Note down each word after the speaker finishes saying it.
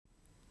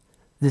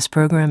This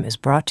program is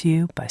brought to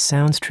you by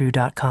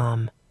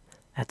SoundsTrue.com.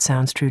 At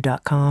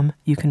SoundsTrue.com,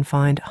 you can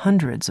find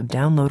hundreds of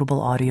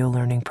downloadable audio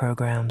learning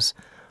programs,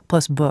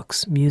 plus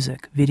books,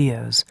 music,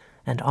 videos,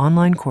 and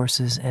online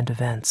courses and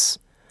events.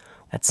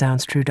 At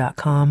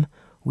SoundsTrue.com,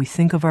 we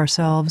think of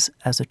ourselves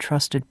as a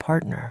trusted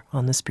partner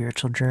on the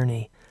spiritual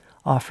journey,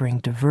 offering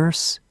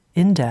diverse,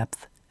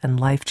 in-depth, and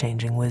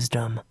life-changing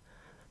wisdom.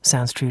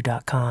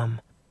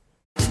 SoundsTrue.com.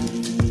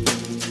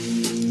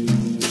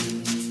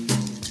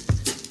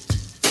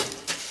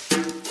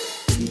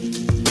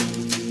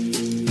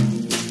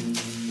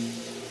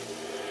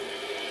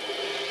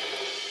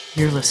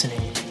 You're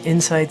listening to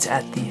Insights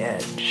at the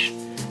Edge.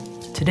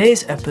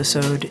 Today's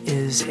episode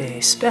is a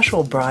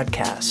special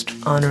broadcast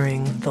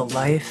honoring the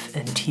life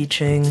and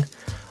teaching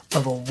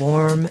of a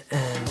warm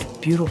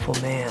and beautiful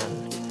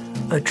man,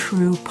 a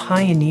true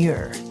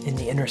pioneer in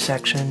the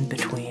intersection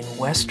between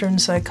Western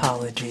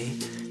psychology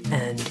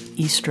and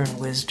Eastern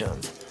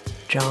wisdom,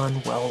 John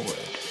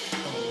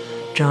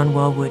Welwood. John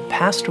Welwood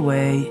passed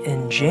away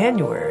in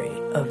January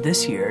of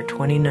this year,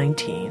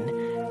 2019,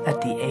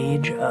 at the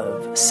age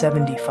of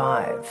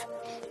 75.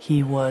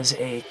 He was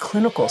a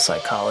clinical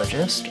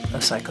psychologist, a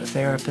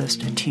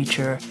psychotherapist, a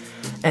teacher,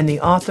 and the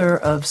author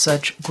of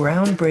such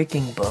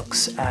groundbreaking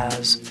books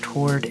as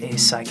Toward a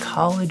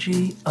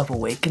Psychology of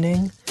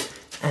Awakening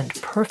and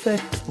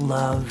Perfect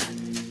Love,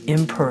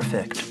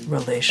 Imperfect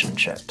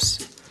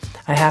Relationships.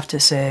 I have to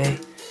say,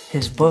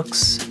 his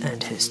books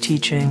and his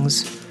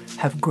teachings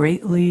have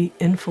greatly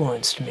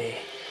influenced me,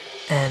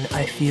 and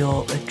I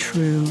feel a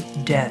true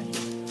debt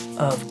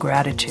of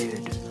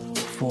gratitude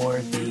for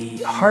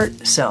the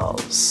heart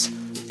cells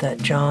that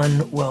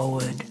John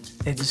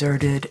Welwood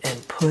exerted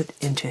and put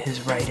into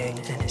his writing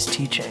and his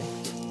teaching.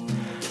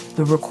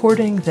 The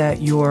recording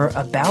that you're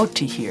about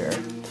to hear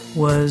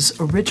was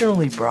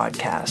originally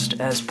broadcast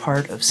as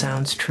part of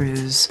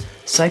SoundsTrue's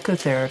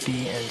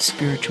Psychotherapy and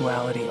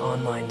Spirituality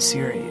online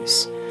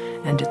series,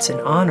 and it's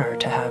an honor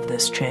to have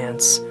this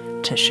chance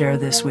to share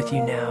this with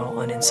you now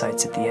on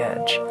Insights at the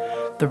Edge.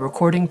 The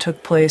recording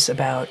took place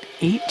about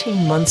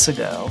 18 months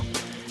ago,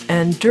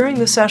 and during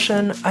the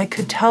session, I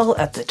could tell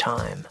at the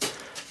time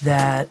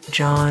that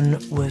John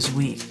was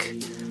weak,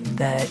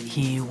 that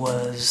he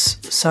was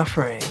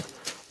suffering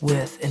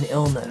with an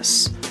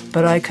illness,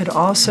 but I could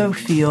also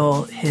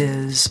feel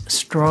his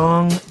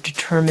strong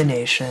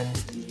determination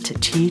to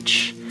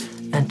teach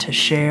and to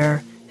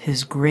share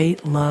his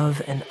great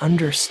love and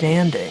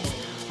understanding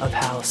of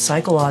how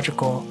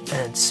psychological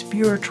and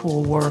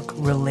spiritual work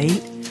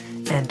relate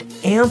and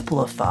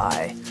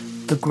amplify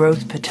the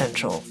growth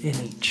potential in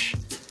each.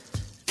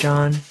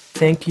 John,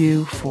 thank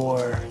you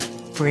for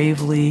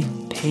bravely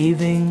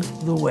paving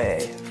the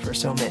way for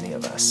so many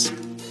of us.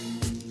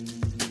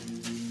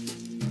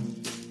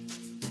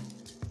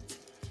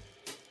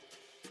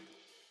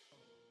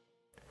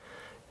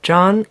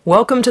 John,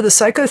 welcome to the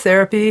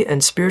Psychotherapy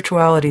and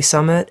Spirituality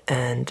Summit,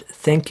 and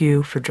thank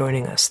you for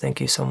joining us.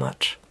 Thank you so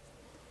much.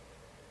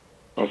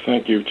 Well,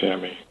 thank you,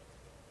 Tami.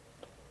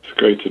 It's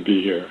great to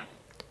be here.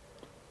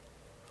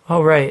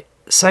 All right.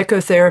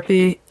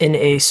 Psychotherapy in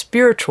a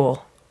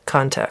spiritual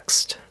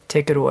context.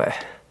 Take it away.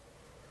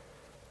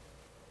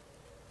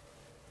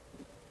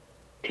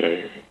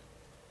 Okay.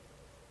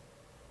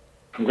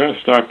 I'm going to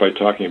start by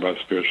talking about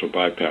spiritual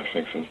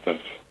bypassing, since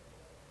that's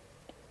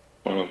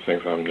one of the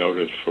things I'm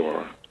noted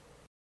for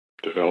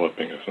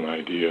developing as an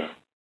idea.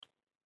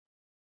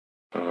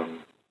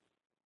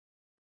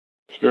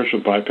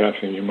 Spiritual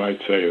bypassing, you might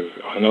say, is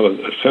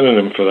a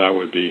synonym for that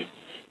would be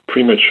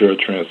premature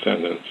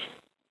transcendence.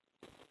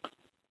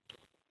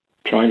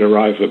 Trying to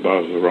rise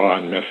above the raw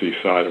and messy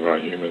side of our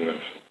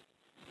humanness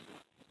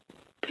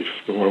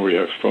before we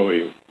have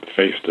fully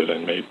faced it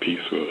and made peace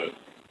with it.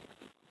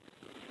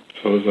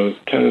 So there's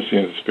a tendency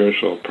in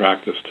spiritual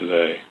practice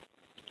today,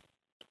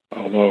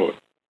 although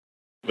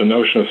the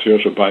notion of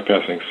spiritual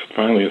bypassing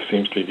finally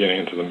seems to be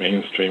getting into the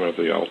mainstream of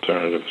the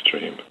alternative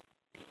stream.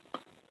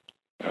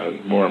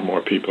 And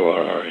more people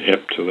are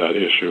hip to that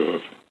issue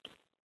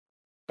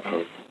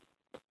of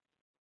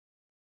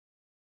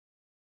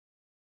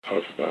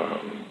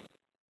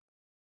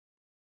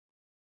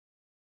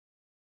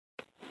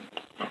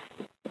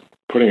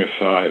putting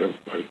aside, or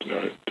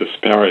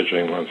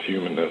disparaging one's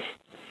humanness,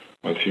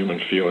 one's human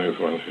feelings,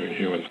 one's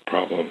human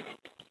problems.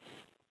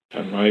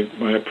 And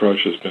my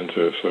approach has been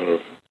to sort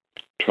of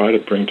try to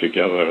bring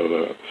together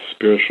the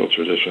spiritual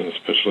traditions,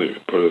 especially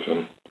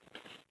Buddhism,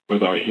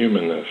 with our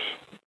humanness,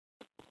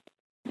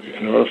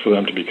 in order for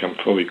them to become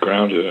fully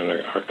grounded in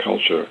our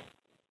culture.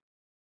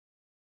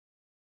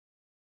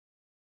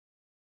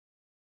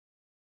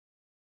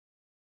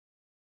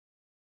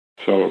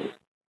 So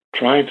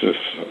trying to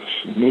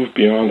move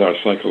beyond our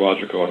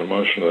psychological and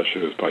emotional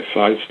issues by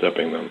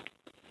sidestepping them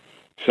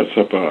sets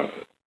up a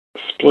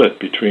split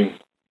between,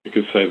 you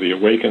could say, the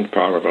awakened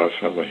part of us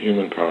and the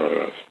human part of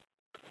us,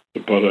 the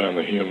Buddha and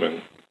the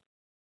human.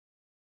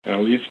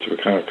 And it leads to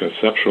a kind of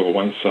conceptual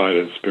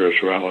one-sided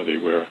spirituality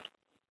where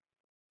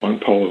one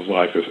pole of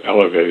life is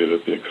elevated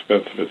at the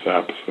expense of its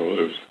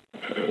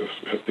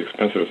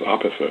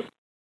opposite.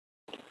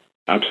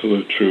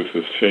 absolute truth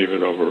is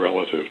favored over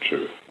relative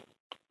truth.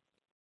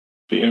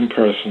 The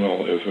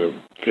impersonal is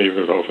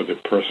favored over the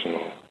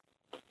personal.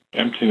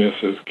 Emptiness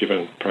is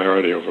given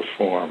priority over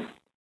form.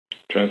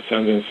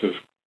 Transcendence is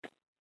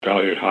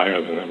valued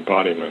higher than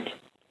embodiment.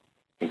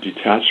 And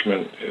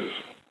detachment is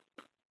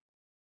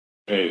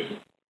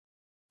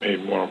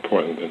made more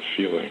important than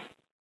feeling.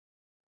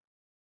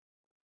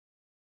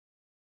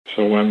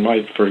 So one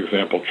might, for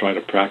example, try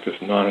to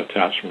practice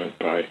non-attachment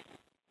by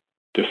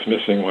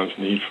dismissing one's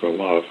need for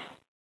love.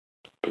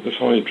 But this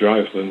only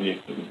drives the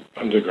need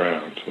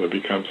underground, so it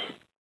becomes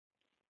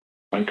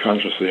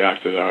unconsciously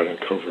acted out in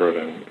covert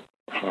and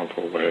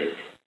harmful ways.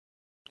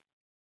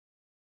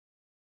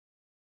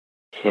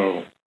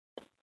 So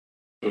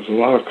there's a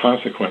lot of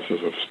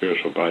consequences of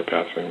spiritual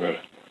bypassing that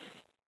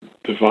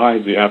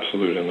divide the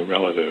absolute and the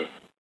relative,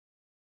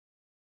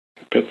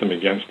 pit them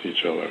against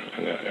each other,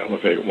 and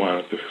elevate one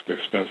at the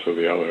expense of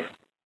the other,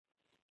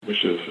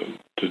 which is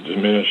to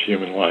diminish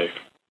human life.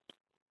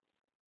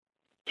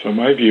 So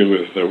my view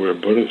is that we're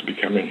Buddhists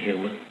becoming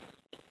human,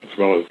 as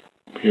well as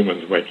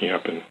humans waking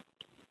up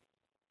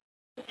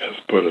as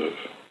Buddhas.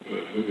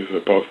 These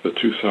are both the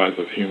two sides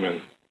of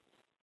human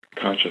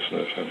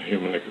consciousness and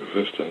human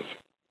existence.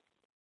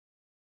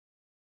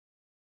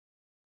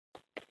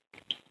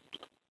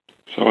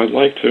 So I'd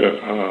like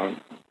to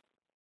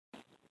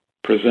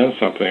present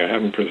something I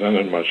haven't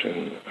presented much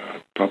in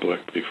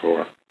public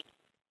before,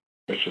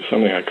 which is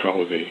something I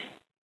call the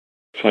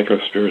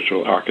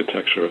psycho-spiritual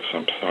architecture of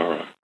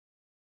samsara.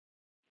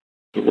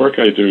 The work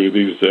I do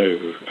these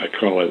days, I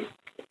call it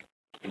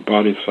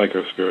embodied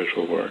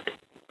psycho-spiritual work.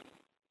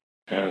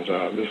 And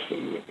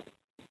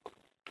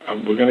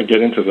we're going to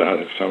get into that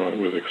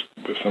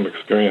with some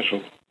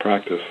experiential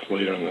practice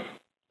later in the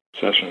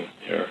session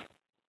here.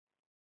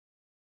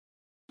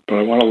 But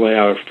I want to lay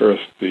out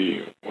first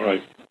what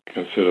I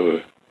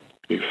consider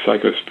the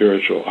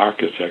psycho-spiritual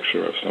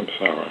architecture of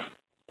samsara.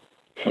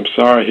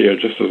 Samsara here,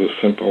 just as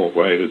a simple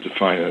way to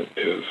define it,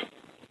 is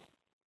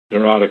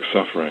neurotic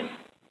suffering.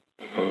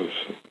 Those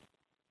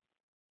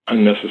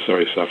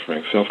unnecessary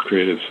suffering,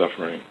 self-created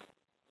suffering.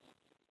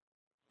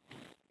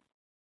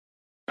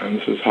 And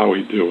this is how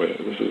we do it.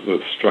 This is the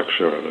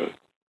structure of it,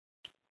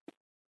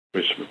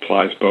 which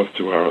applies both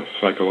to our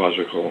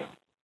psychological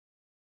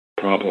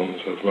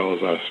problems as well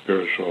as our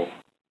spiritual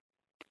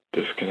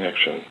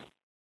disconnection.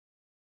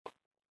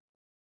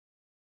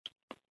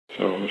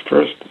 So the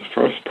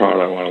first part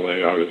I want to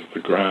lay out is the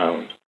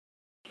ground.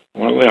 I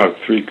want to lay out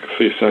three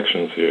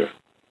sections here.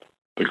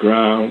 The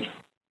ground,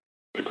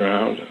 and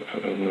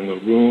then the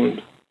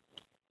wound,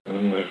 and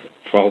then the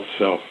false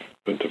self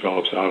that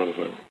develops out of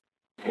the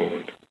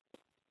wound.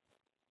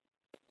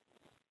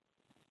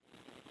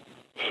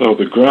 So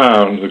the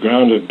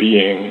ground of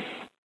being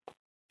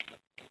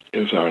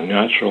is our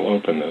natural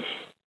openness,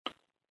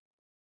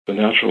 the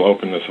natural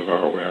openness of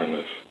our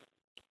awareness.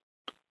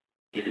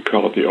 You could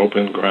call it the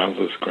open,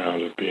 groundless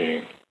ground of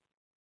being.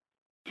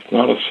 It's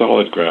not a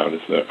solid ground,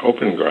 it's the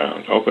open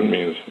ground. Open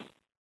means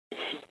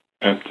it's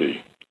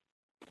empty,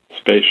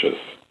 spacious.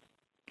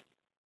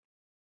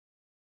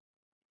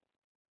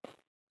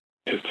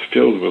 It's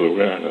filled with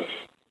awareness.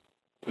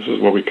 This is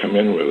what we come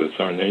in with. It's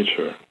our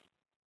nature.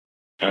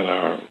 And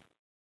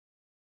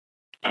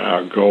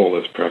our goal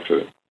as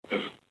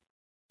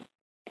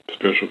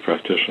spiritual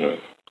practitioners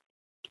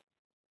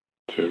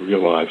to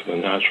realize the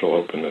natural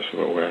openness of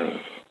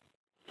awareness,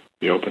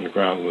 the open,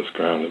 groundless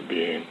ground of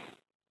being.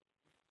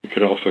 You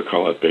could also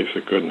call it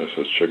basic goodness,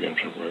 as Chogyam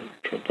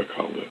Trungpa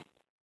called it.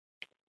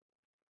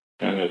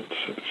 And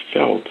it's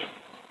felt.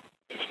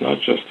 It's not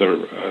just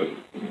a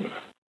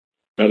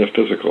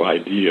metaphysical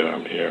idea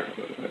I'm here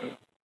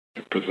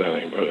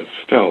presenting, but it's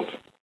felt.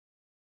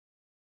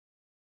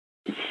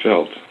 It's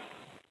felt.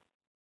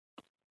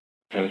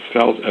 And it's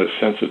felt as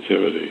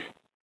sensitivity.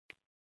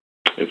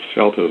 It's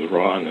felt as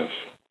rawness.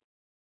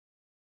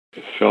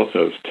 It's felt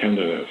as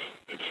tenderness.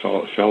 It's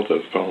felt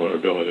as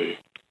vulnerability.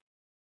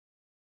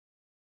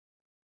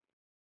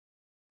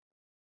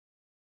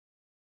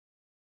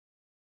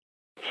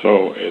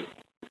 So it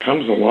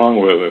comes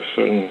along with a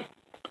certain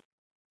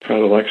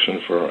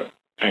predilection for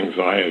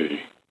anxiety.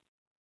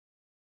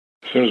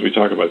 As soon as we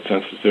talk about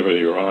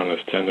sensitivity, rawness,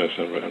 tenderness,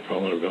 and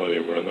vulnerability,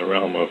 we're in the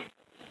realm of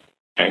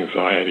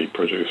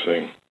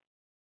anxiety-producing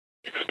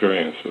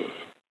experiences.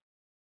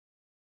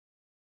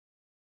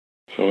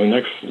 So the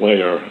next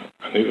layer,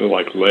 and these are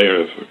like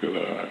layers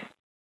that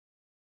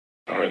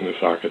are in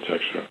this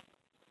architecture.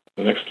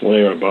 The next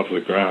layer above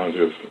the ground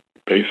is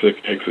basic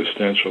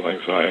existential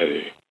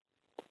anxiety.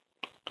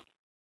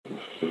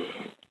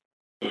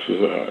 This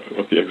is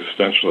what the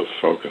existentialists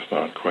focused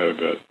on quite a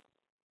bit.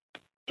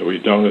 That we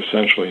don't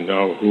essentially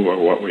know who or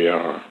what we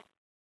are.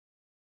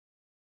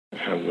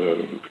 And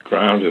the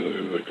ground that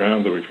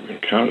we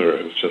encounter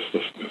is just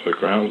it's a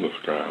groundless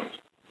ground.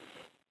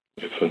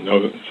 It's a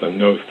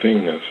no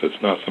thingness.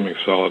 It's not something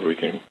solid we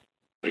can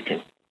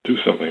do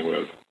something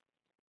with.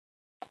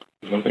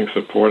 There's nothing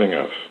supporting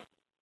us.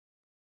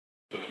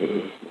 This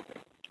is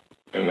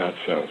in that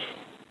sense.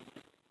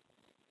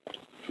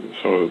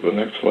 So the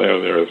next layer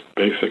there is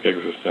basic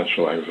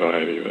existential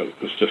anxiety.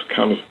 This just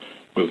comes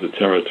with the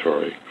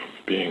territory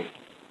of being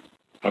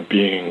a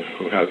being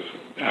who has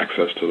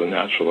access to the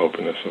natural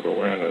openness of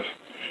awareness.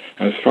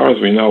 And as far as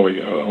we know,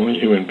 only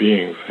human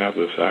beings have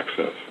this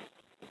access.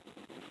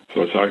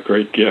 So it's our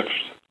great gift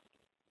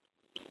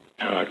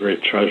and our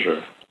great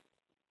treasure.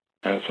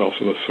 And it's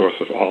also the source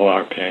of all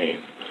our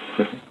pain.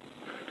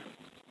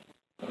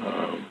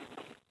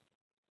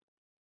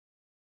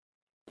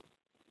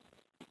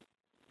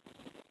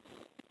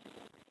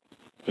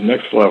 The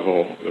next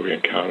level that we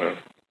encounter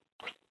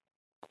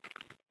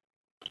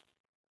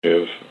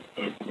is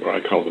what I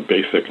call the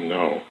basic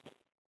no.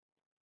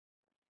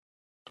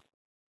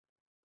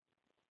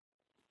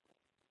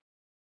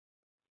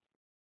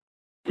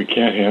 We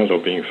can't handle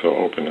being so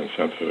open and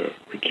sensitive.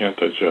 We can't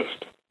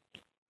digest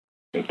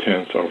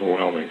intense,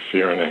 overwhelming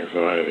fear and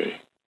anxiety.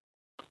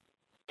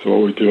 So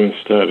what we do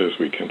instead is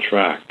we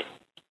contract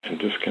and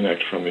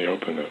disconnect from the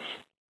openness.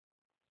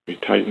 We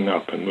tighten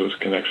up and lose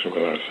connection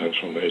with our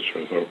essential nature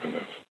as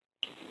openness.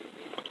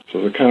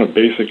 So the kind of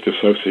basic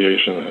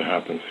dissociation that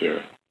happens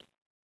here,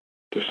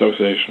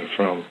 dissociation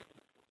from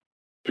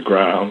the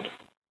ground,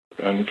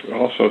 and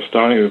also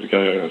starting to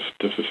get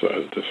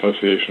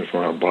dissociation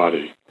from our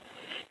body.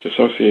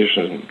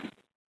 Dissociation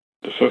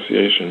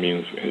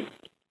means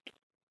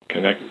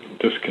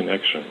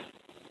disconnection.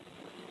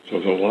 So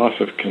the loss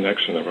of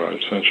connection of our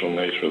essential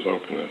nature as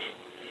openness.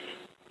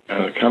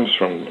 And it comes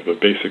from the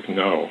basic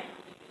no.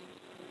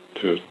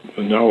 The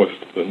no is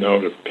the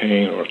no to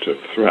pain or to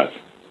threat.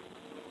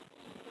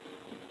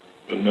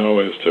 The no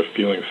is to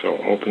feeling so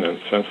open and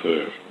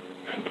sensitive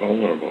and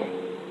vulnerable.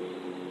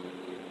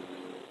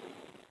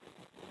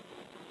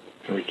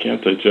 And we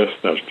can't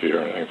digest that fear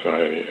and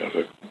anxiety as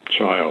a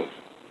child.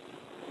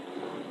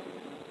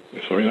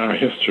 So in our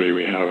history,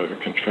 we have a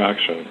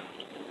contraction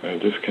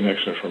and a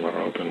disconnection from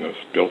our openness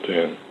built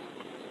in.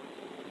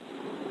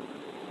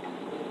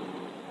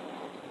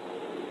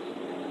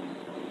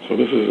 So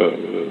this is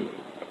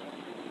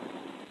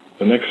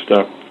the next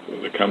step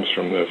that comes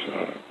from this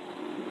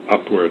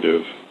upward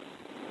is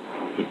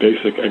the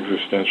basic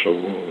existential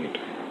wound.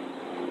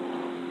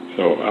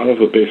 So out of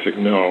the basic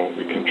no,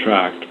 we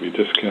contract, we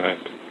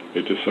disconnect,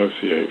 we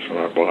dissociate from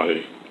our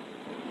body.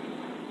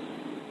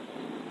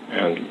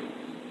 And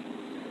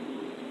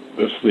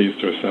this leads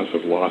to a sense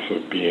of loss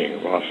of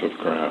being, loss of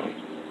ground,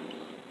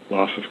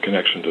 loss of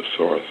connection to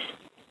source.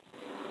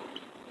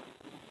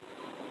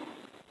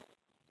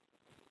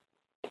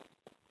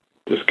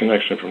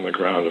 Disconnection from the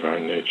ground of our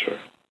nature.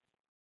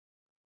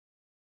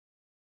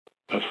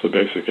 That's the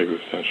basic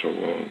existential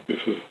wound.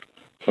 This is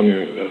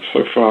something that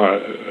so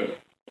far,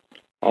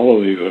 all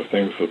of these are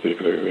things that the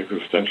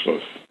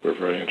existentialists were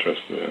very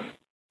interested in.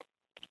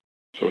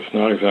 So it's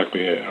not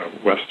exactly a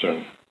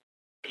Western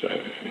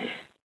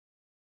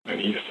an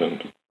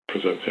Eastern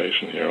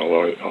presentation here,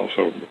 although it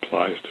also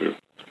applies to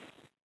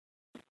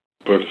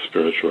Buddhist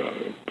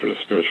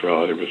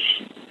spirituality,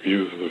 which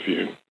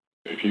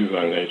views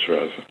our nature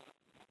as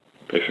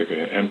basically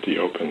an empty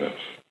openness.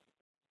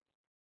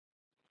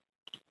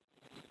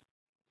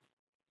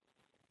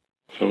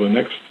 So the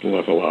next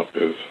level up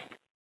is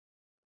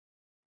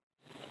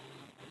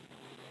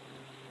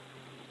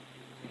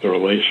the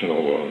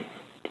relational wound,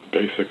 the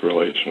basic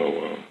relational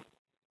wound.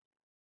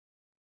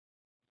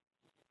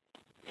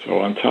 So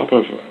on top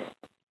of,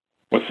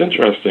 what's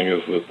interesting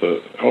is that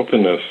the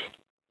openness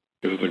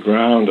is the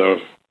ground of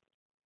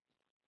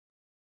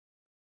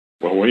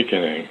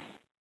awakening,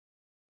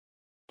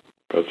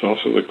 but it's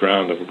also the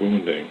ground of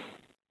wounding.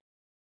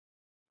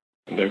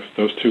 And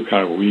those two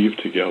kind of weave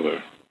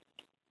together.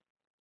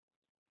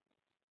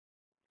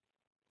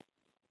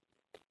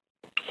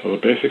 So the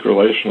basic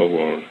relational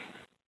wound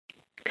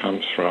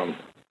comes from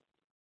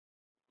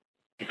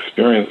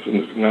experience,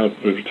 and now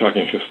we're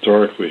talking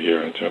historically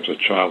here in terms of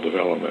child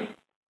development.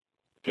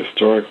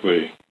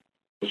 Historically,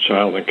 the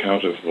child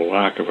encounters the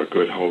lack of a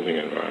good holding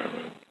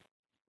environment.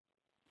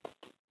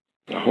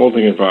 A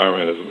holding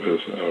environment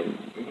is the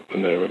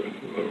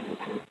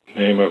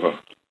name of a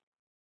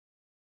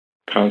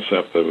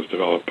concept that was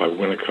developed by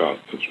Winnicott,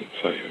 who's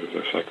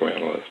a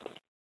psychoanalyst,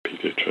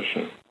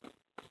 pediatrician.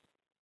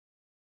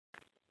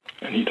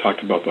 And he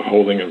talked about the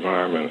holding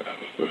environment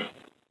as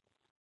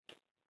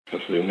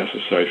the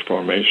necessary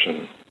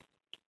formation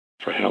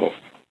for health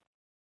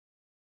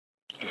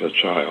as a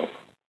child.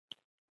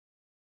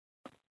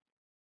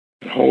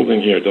 And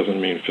holding here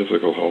doesn't mean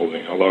physical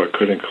holding, although it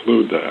could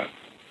include that.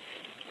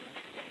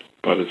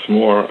 But it's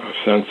more a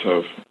sense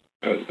of,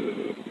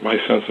 my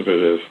sense of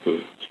it is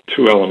the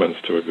two elements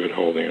to a good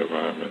holding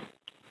environment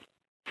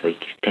for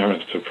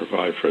parents to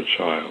provide for a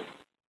child.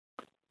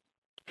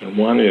 And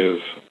one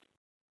is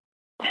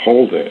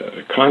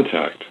holding,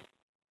 contact,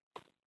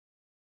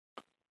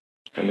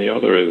 and the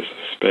other is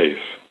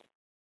space.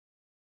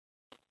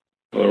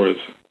 In other words,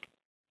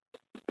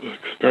 the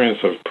experience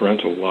of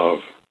parental love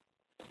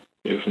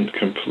isn't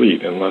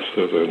complete unless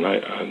there's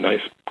a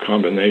nice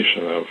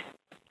combination of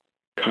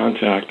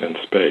contact and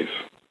space.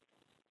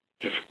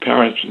 If a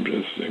parent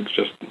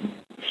just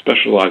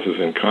specializes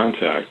in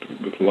contact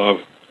with love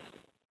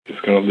is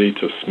going to lead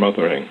to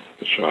smothering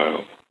the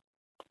child,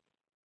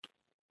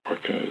 or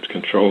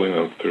controlling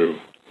them through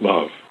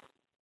love,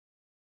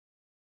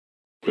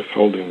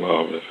 withholding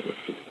love,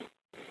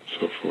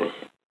 so forth.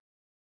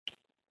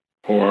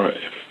 Or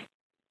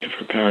if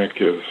a parent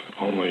gives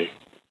only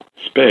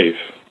space,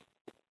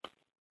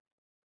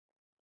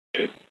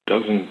 the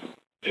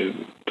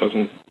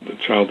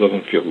child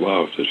doesn't feel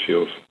loved, it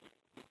feels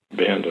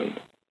abandoned,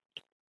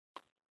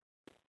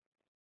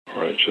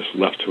 or it's just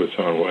left to its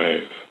own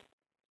ways.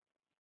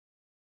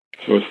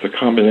 So it's the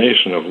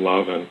combination of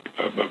love and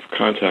of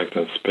contact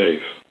and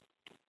space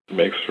that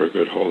makes for a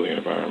good holding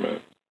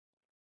environment.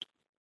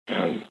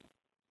 And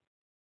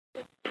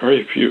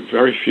very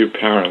few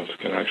parents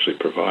can actually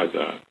provide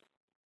that.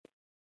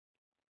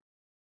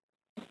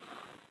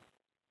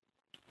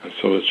 And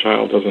so the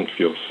child doesn't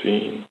feel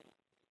seen.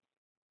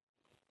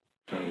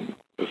 And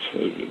the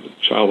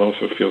child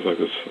also feels like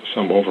there's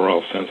some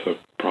overall sense of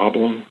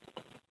problem,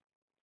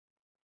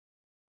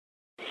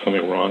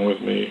 something wrong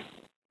with me.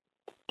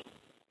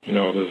 You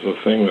know, there's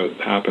a thing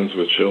that happens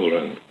with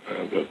children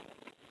that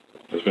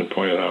has been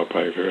pointed out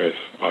by various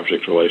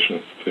object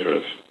relations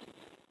theorists.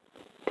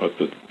 But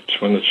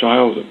when the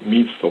child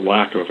meets the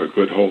lack of a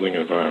good holding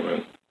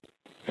environment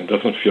and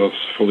doesn't feel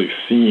fully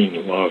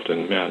seen, loved,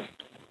 and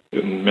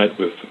met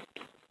with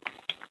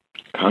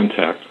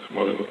contact,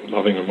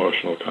 loving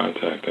emotional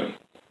contact, and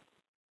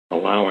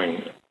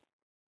allowing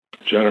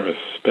generous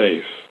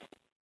space,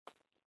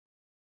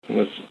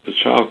 and the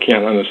child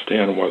can't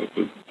understand what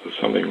there's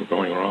something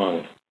going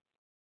wrong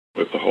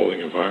with the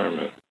holding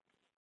environment.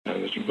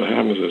 And what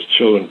happens is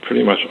children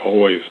pretty much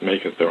always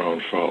make it their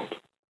own fault.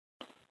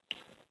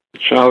 The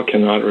child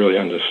cannot really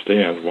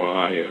understand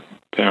why a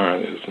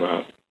parent is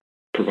not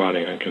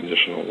providing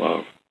unconditional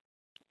love,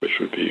 which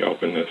would be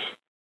openness,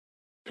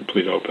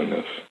 complete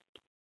openness,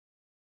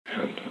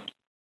 and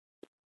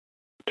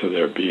to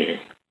their being,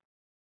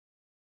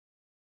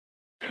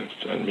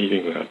 and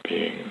meeting that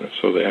being, and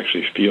so they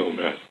actually feel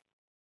met.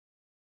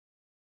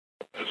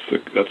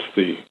 That's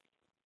the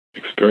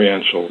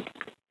experiential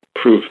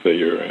proof that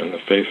you're in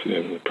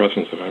the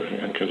presence of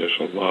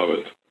unconditional love,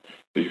 is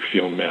that you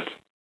feel met,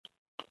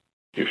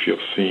 you feel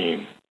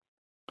seen,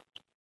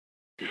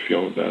 you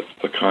feel that's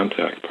the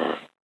contact part,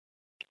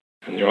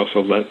 and you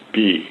also let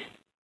be.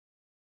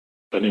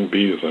 Letting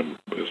be is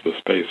the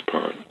space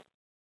part.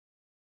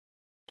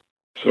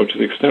 So to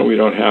the extent we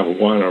don't have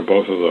one or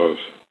both of those,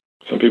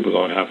 some people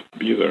don't have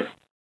either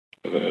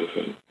as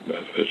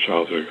a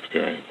childhood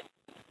experience.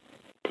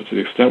 But to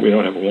the extent we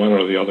don't have one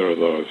or the other of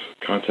those,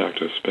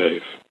 contact or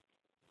space,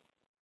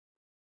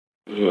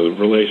 there's a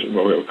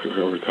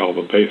what we call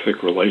the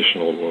basic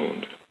relational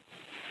wound.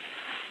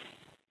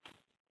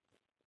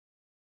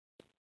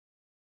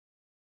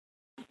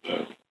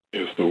 That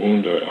is the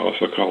wound, I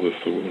also call this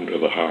the wound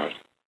of the heart.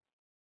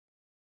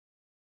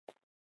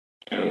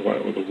 And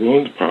the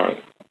wound part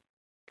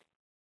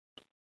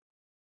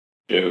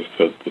is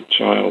that the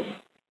child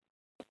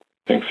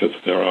thinks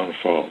it's their own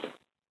fault.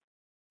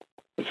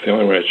 It's the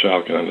only way a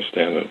child can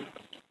understand it.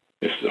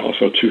 It's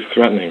also too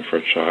threatening for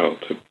a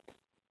child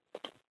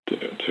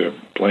to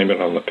blame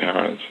it on the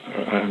parents.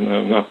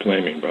 I'm not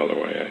blaming, by the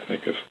way. I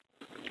think this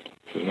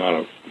is not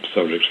a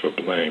subject for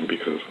blame,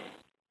 because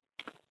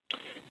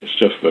it's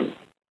just that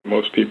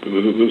most people,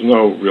 there's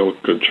no real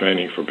good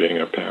training for being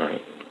a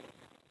parent,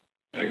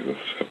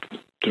 except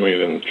doing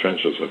it in the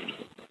trenches of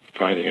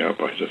finding out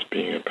by just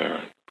being a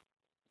parent.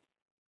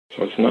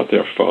 So it's not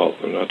their fault.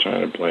 I'm not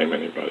trying to blame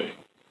anybody.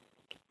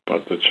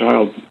 But the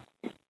child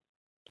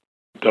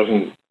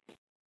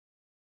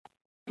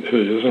it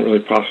isn't really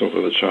possible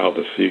for the child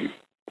to see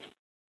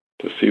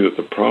that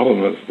the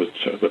problem is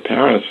the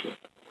parents.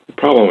 The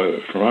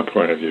problem, from our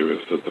point of view, is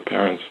that the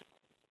parents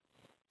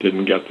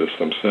didn't get this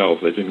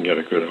themselves. They didn't get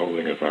a good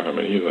holding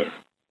environment either.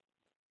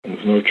 And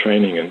there's no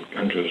training in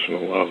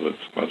unconditional love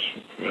that's much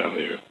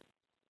value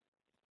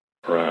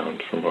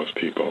around for most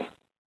people.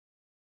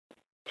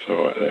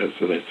 So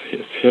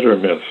it's hit or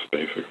miss,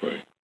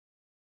 basically.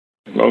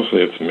 And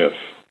mostly it's miss.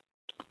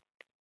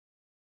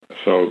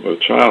 So the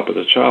child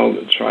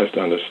tries to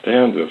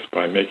understand this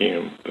by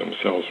making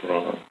themselves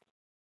wrong,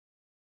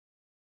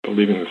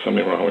 believing there's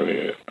something wrong with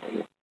me.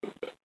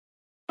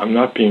 I'm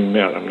not being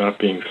met, I'm not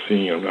being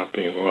seen, I'm not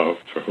being loved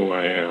for who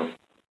I am,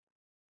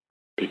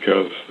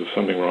 because there's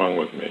something wrong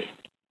with me.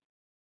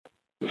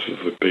 This is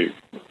the big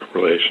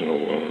relational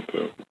wound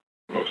that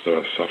most of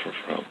us suffer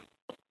from,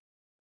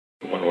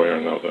 one way or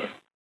another.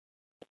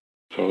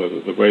 So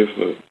the ways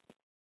that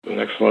the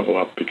next level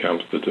up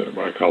becomes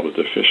what I call the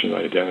deficient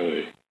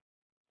identity.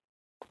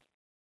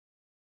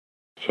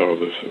 So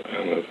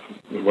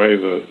the way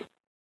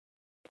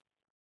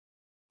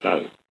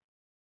that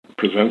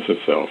presents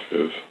itself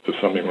is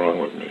there's something wrong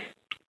with me.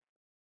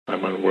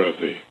 I'm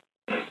unworthy.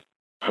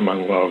 I'm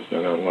unloved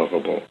and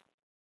unlovable.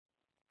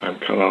 I'm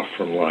cut off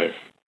from life.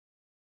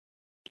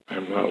 I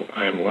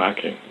am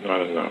lacking, not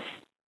enough.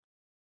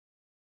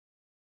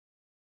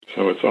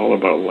 So it's all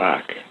about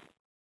lack.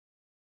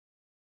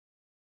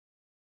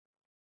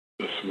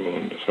 This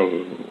wound. So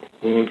the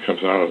wound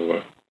comes out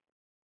of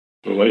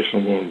The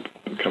relational wound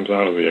comes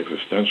out of the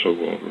existential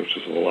wound, which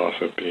is the loss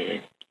of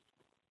being.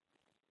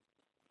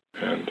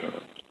 And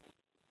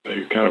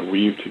they kind of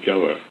weave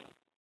together.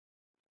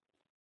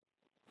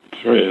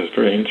 It's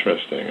very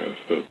interesting as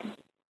the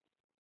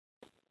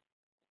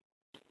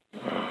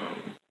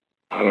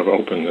out of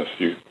openness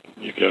you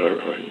get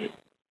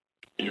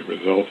you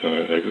result in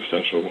an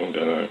existential wound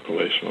and a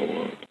relational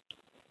wound.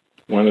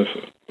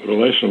 The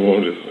relational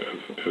wound is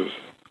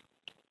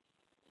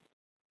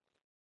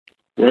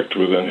worked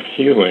within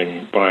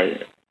healing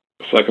by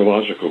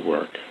psychological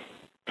work,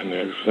 and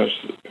the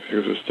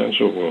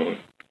existential wound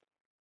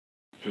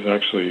is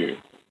actually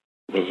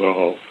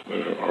resolved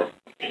or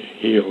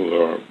healed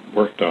or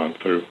worked on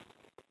through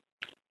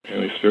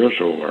mainly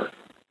spiritual work,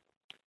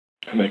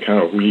 and they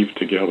kind of weave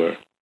together,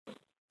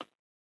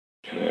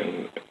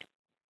 and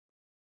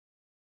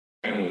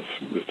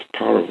it's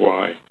part of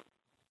why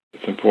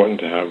it's important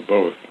to have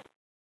both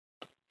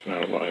in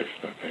our life,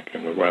 I think,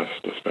 in the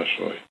West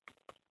especially.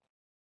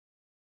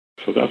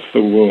 So that's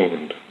the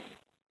wound.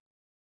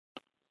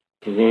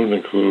 The wound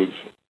includes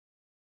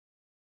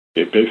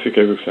a basic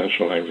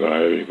existential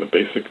anxiety, the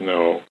basic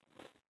no,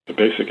 the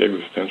basic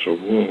existential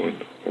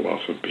wound, the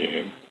loss of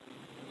being,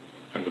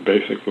 and the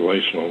basic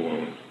relational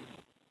wound,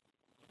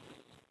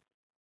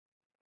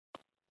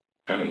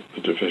 and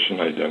the deficient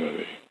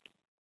identity.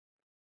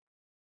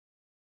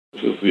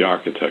 This is the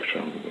architecture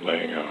I'm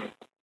laying out.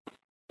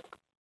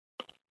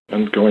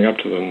 And going up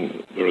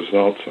to the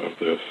results of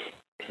this,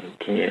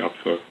 continuing up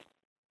the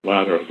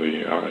ladder of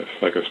the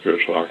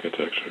psychospiritual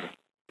architecture.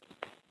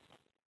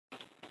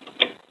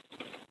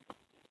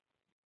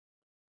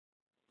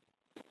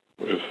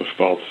 Is the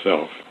false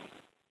self.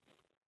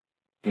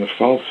 And the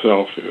false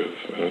self is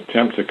an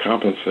attempt to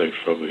compensate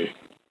for the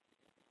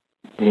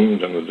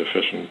wound and the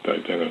deficient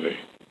identity.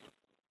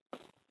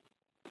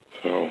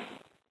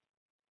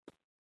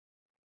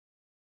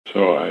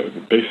 So I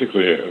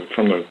basically,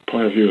 from the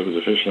point of view of the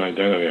deficient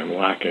identity, I'm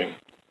lacking.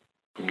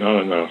 I'm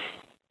not enough.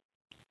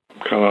 I'm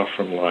cut off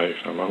from life.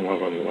 I'm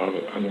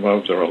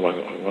unloved or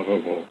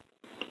unlovable.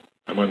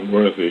 I'm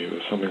unworthy.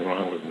 There's something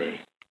wrong with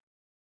me.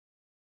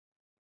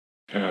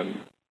 And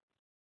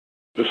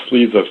this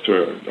leads us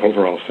to an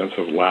overall sense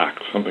of lack.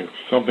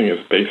 Something is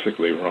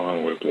basically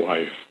wrong with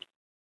life,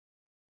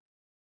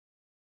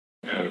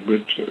 and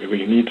which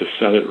we need to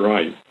set it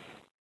right.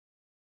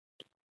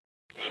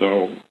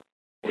 So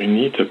we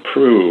need to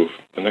prove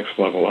the next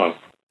level up,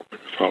 the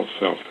false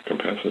self, the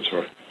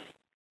compensatory,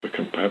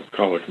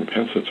 call it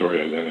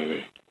compensatory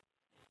identity.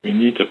 We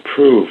need to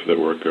prove that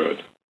we're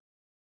good.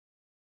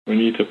 We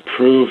need to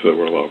prove that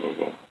we're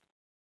lovable.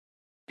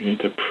 We need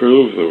to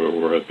prove that we're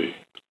worthy.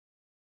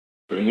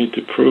 We need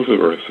to prove that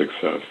we're a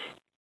success.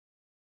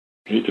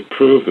 We need to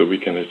prove that we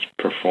can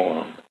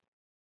perform.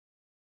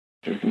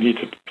 We need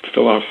to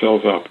fill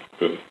ourselves up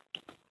with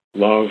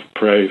love,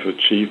 praise,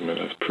 achievement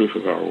as proof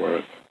of our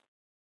worth.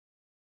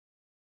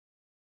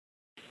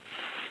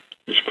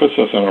 Which puts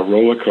us on a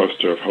roller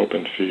coaster of hope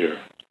and fear.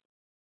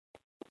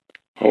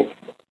 Hope,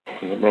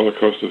 when the roller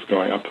coaster is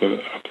going up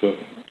the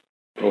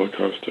roller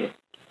coaster,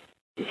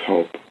 is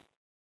hope.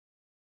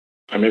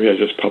 And maybe I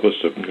just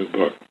published a new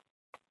book.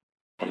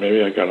 Or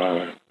maybe I got on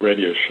a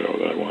radio show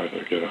that I wanted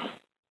to get on.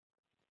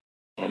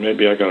 Or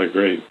maybe I got a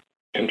great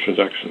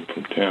introduction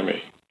from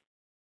Tami.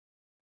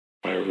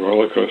 My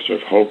roller coaster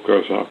of hope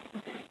goes up.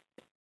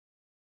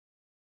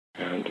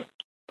 And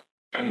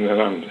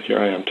then here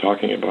I am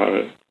talking about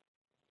it.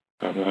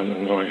 I'm not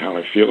knowing how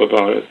I feel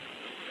about it.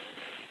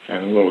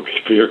 And a little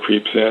fear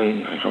creeps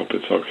in. I hope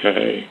it's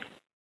okay.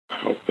 I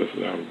hope that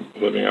I'm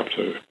living up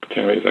to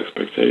Tami's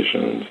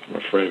expectations. I'm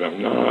afraid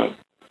I'm not.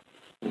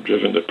 I'm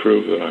driven to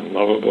prove that I'm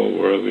lovable,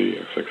 worthy,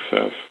 a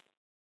success,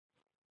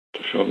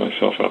 to fill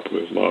myself up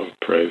with love,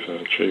 praise,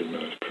 and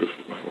achievement as proof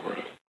of my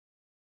worth.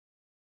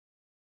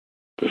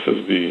 This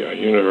is the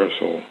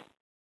universal,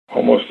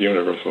 almost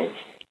universal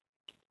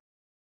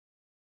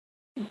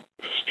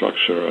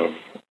structure of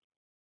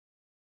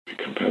the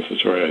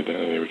compensatory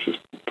identity, which is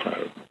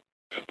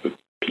at the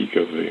peak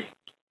of the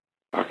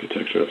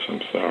architecture of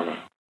samsara.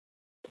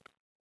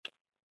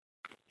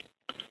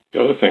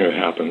 The other thing that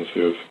happens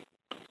is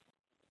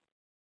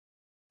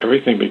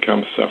everything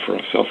becomes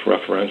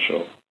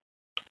self-referential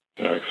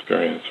in our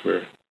experience,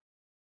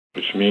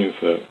 which means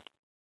that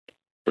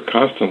we're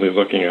constantly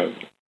looking at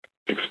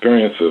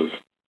experiences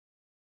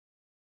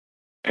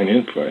and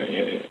input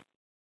and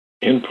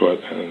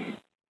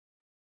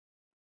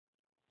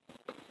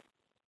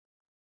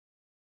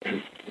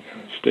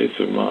states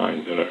of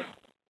mind that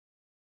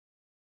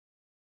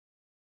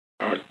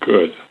are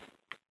good.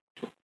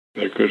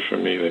 They're good for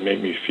me. They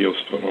make me feel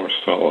more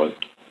solid.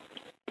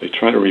 They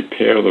try to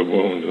repair the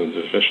wound and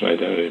the deficient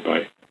identity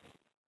by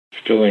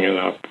filling it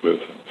up with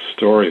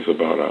stories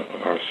about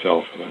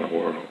ourselves and our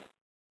world.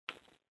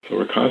 So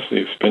we're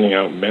constantly spinning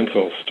out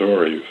mental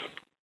stories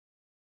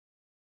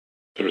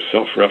that are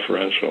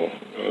self-referential.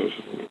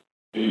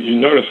 You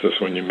notice this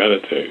when you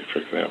meditate, for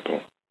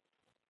example.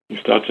 You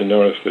start to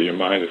notice that your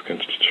mind is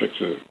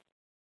constricted,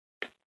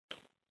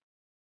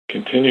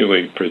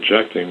 continually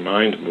projecting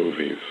mind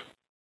movies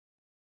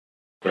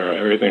where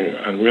everything,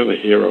 and we're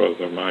the hero of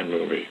the mind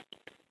movie,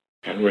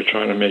 and we're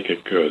trying to make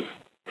it good.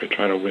 We're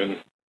trying to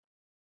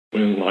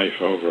win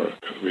life over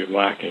because we're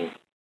lacking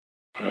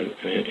an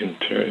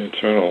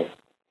internal,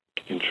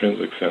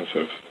 intrinsic sense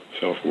of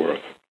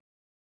self-worth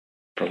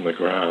from the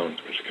ground,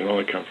 which can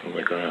only come from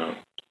the ground.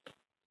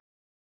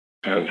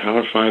 And how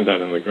to find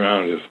that in the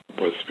ground is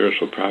what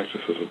spiritual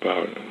practice is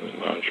about in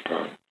large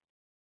part.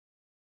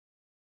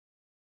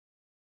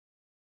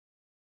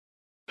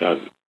 But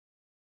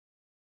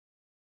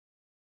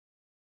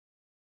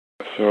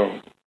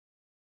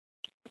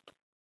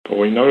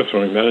we notice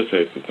when we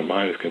meditate that the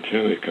mind is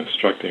continually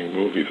constructing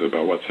movies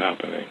about what's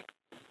happening.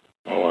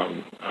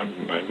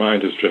 My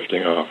mind is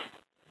drifting off.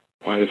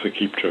 Why does it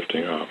keep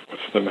drifting off?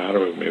 What's the matter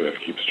with me that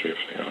keeps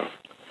drifting off?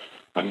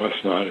 I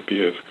must not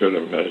be as good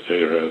a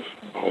meditator as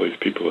all these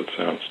people. It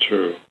sounds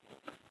true.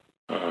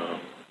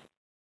 And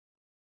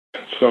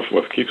so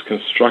forth. Keeps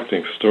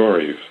constructing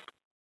stories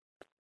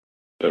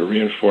that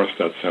reinforce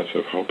that sense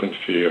of hope and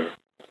fear,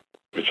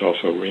 which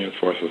also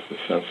reinforces the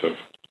sense of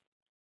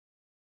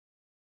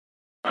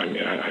I'm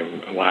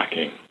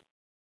lacking,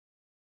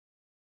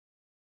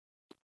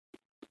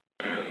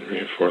 and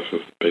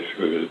reinforces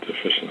basically the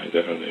deficient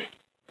identity.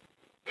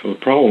 So the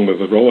problem with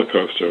the roller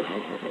coaster of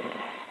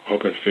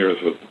hope and fear is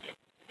that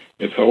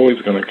it's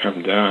always going to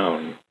come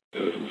down.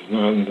 There's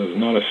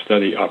not a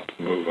steady up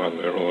move on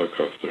the roller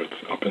coaster.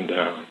 It's up and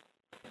down.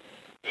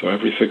 So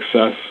every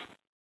success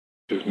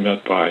is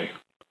met by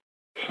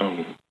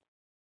some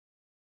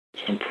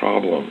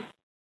problem.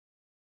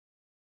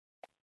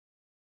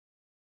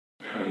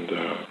 And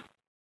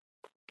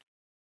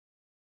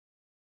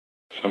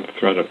some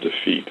threat of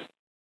defeat.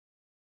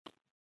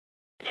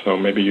 So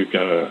maybe you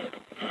get a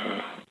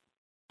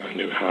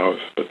new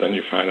house, but then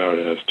you find out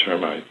it has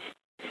termites.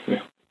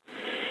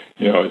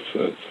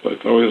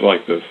 It's always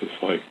like this.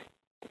 It's like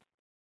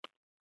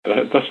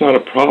that's not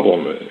a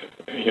problem.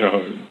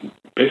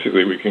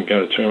 Basically we can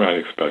get a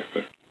termite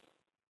inspector,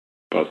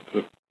 but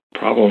the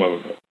problem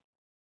of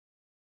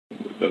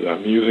that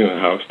I'm using the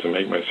house to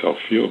make myself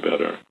feel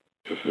better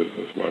is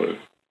what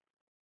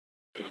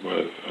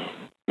is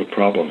the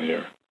problem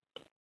here.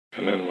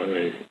 And then when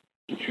we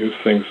use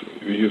things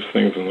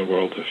in the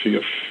world to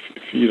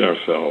feed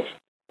ourselves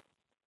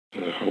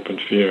in the hope and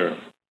fear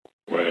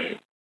way,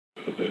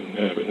 it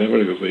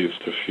inevitably leads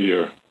to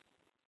fear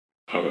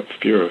of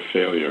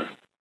failure.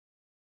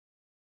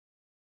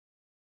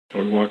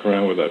 And we walk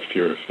around with that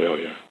fear of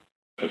failure,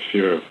 that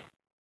fear of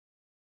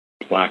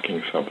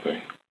lacking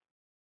something,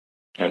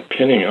 and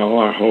pinning all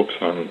our hopes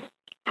on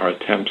our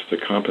attempts to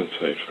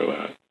compensate for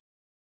that.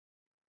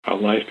 Our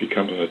life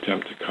becomes an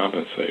attempt to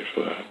compensate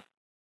for that.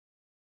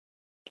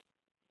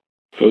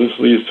 So this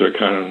leads to a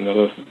kind of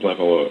another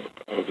level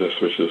of this,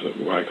 which is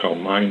what I call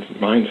mind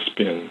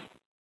spin.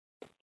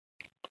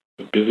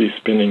 The busy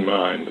spinning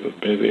mind, is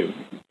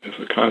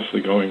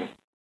constantly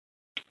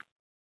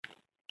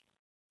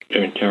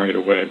getting carried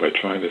away by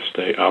trying to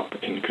stay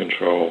up in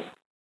control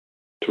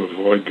to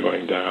avoid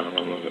going down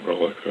on the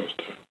roller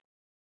coaster.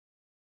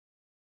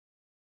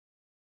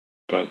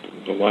 But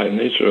the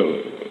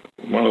nature,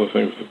 one of the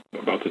things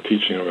about the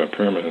teaching of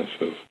impermanence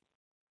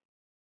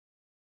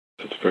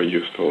that's very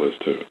useful is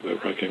to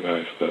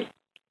recognize that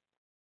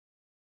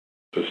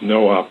there's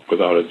no up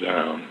without a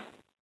down.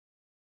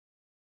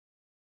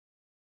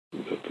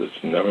 That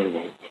it's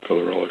inevitable for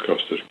the roller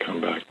coaster to come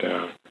back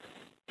down.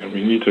 And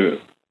we need to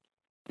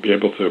be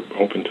able to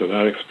open to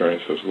that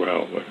experience as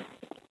well,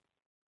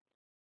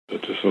 the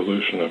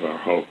dissolution of our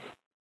hope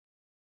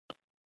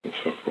and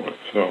so forth.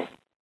 So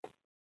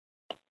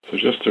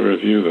just to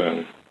review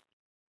then,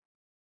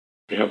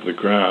 we have the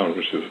ground,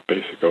 which is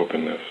basic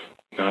openness,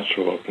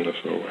 natural openness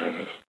of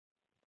awareness.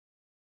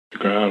 The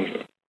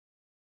ground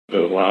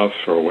that allows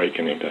for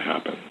awakening to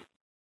happen.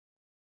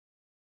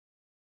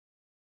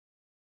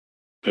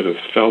 It is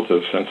felt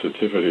as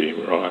sensitivity,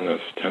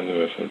 rawness,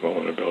 tenderness, and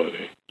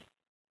vulnerability,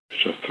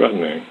 which are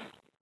threatening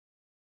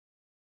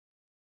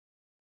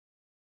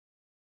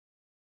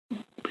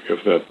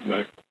because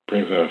that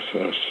brings us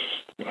a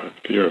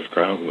fear of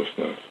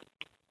groundlessness,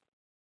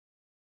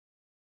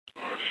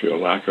 or feel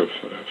lack of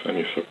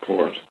any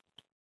support,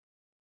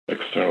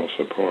 external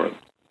support.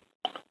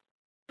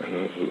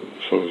 And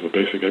so there's a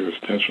basic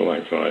existential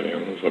anxiety,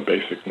 and there's a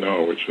basic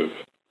no, which is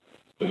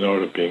the no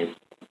to being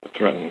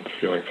threatened,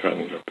 feeling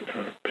threatened or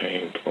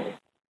painful,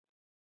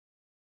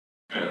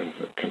 and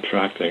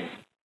contracting,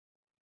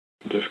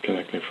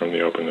 disconnecting from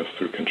the openness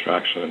through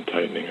contraction and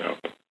tightening up,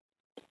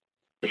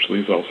 which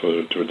leads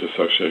also to a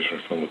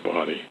dissociation from the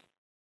body.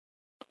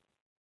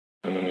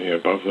 And then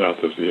above that,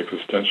 there's the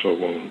existential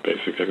wound,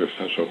 basic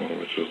existential wound,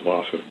 which is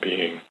loss of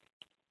being.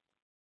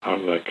 Out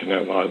of that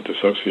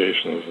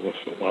dissociation is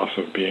loss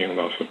of being,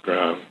 loss of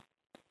ground,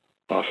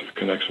 loss of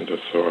connection to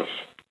source,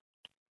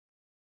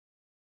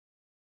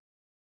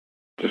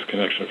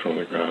 disconnection from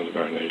the grounds of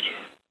our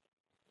nature.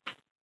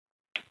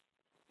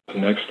 The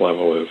next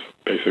level is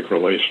basic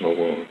relational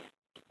wound.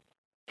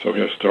 So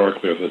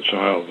historically, as a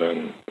child,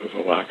 then there's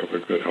a lack of a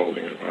good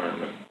holding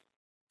environment.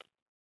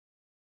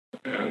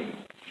 And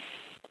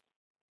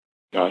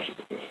the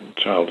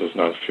child does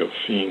not feel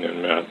seen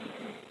and met,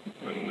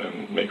 and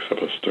then makes up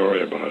a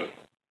story about it,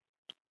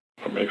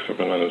 or makes up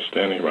an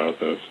understanding about it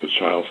that it's the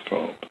child's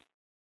fault.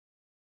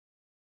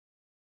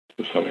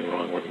 There's something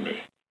wrong with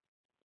me,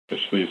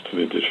 which leads to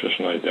the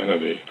deficient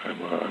identity.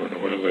 I'm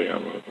unworthy,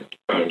 I'm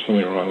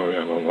something wrong with me,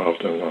 I'm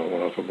unloved and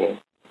unlovable.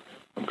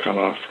 I'm cut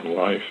off from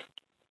life,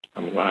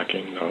 I'm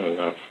lacking, not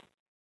enough,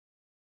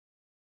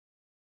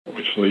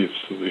 which leads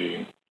to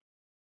the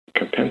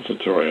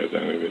compensatory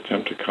identity, the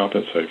attempt to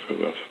compensate for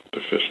this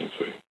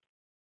deficiency,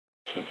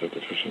 sense of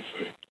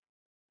deficiency.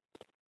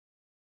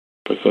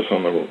 Puts us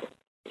on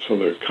so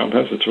the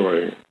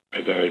compensatory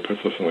identity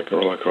puts us on the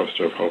roller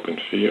coaster of hope and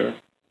fear.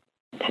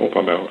 I hope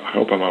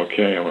I'm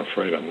okay, I'm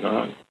afraid I'm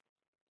not.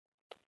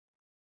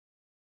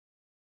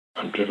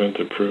 I'm driven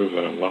to prove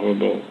that I'm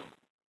lovable,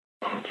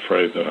 I'm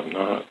afraid that I'm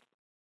not,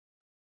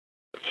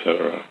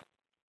 etc.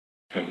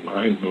 And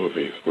mind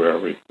movies where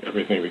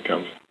everything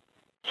becomes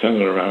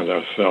centered around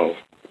ourselves.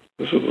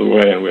 This is the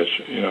way in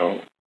which,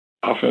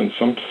 often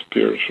some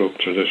spiritual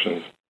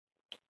traditions,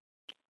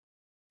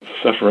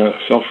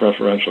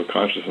 self-referential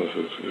consciousness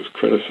is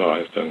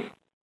criticized and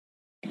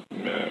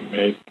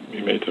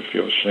be made to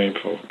feel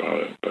shameful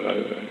about it. But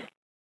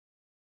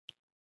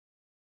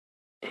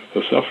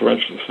the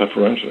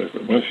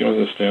self-referential, once you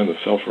understand the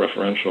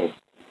self-referential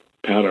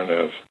pattern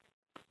as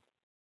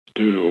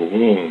due to a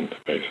wound,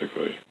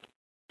 basically,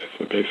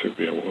 it's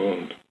basically a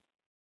wound.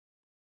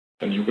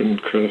 And you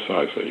wouldn't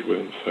criticize it. You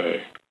wouldn't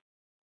say,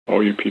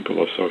 oh, you people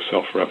are so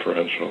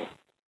self-referential.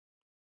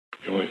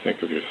 You only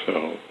think of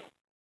yourselves.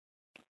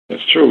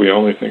 It's true, we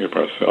only think of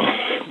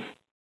ourselves.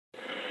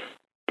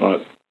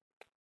 But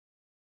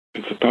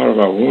it's a part of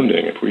our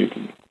wounding. If we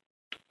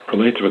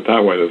relate to it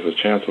that way, there's a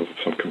chance of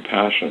some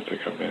compassion to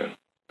come in.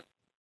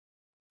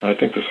 And I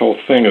think this whole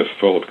thing is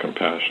full of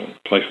compassion,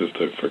 places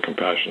for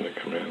compassion to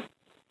come in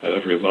at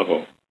every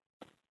level.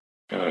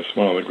 And it's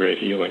one of the great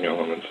healing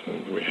elements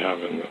that we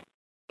have in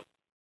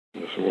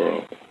this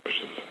world,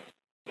 which is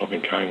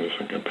loving kindness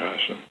and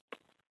compassion.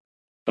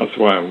 That's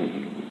why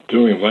I'm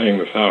laying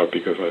this out,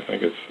 because I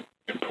think it's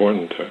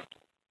important to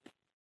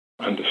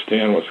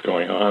understand what's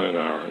going on in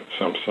our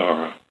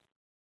samsara,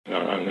 in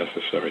our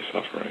unnecessary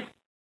suffering,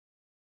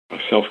 our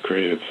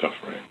self-created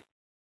suffering.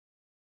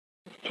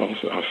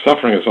 Our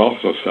suffering is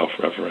also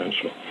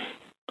self-referential.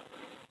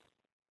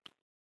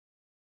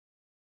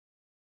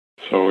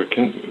 So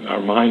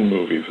our mind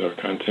movies are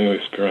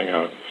continually spinning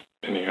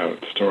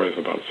out stories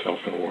about self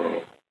and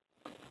world,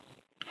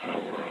 our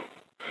world.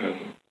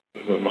 And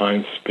the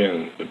mind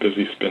spins, the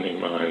busy spinning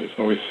mind is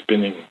always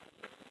spinning,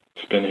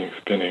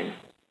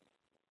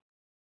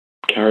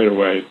 carried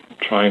away,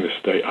 trying to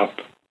stay up,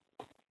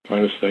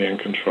 trying to stay in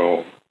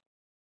control,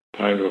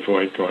 trying to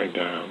avoid going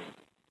down.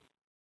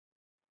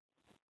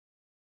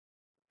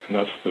 And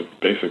that's the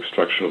basic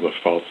structure of the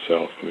false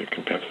self, the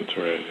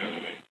compensatory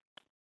identity.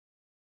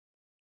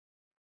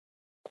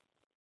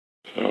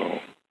 So,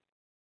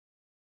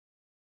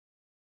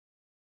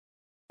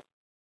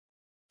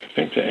 I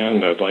think to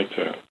end, I'd like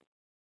to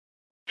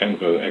end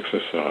with an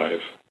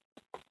exercise.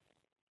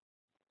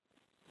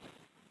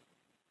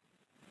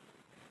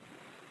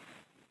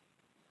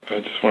 I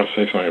just want to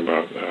say something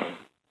about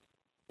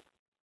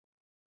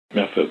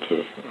methods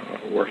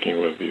of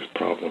working with these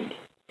problems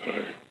that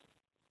I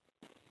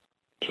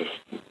just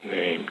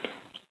named.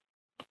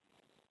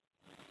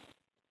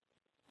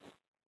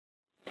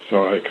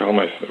 So I call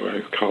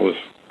this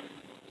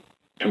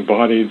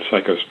embodied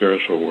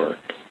psychospiritual work.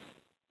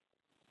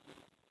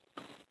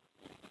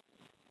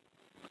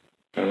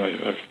 And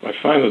I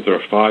find that there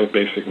are 5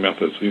 basic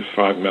methods. These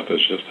 5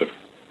 methods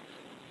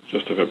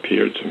just have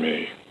appeared to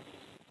me.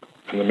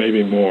 And there may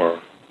be more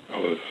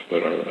others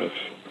that are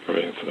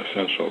very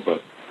essential,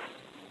 but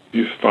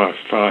these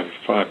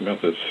five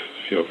methods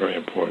feel very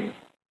important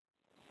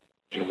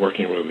in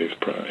working with these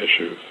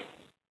issues.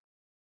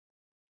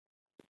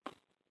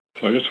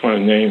 So I just want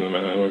to name them,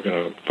 and then we're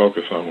going to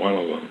focus on one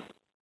of them.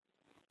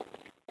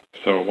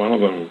 So one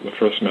of them, the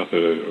first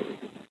method is,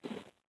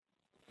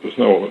 there's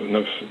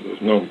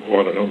no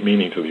order, no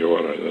meaning to the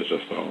order. There's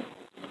just all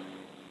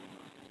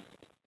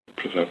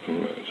present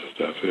them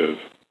just as is.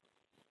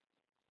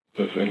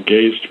 There's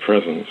engaged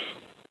presence.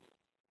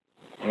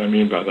 What I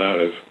mean by that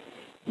is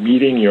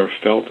meeting your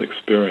felt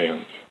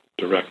experience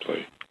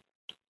directly.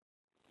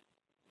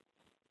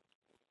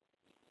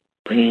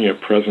 Bringing your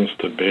presence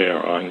to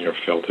bear on your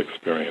felt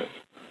experience,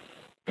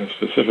 and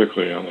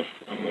specifically on the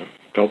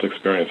felt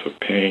experience of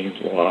pain,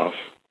 loss,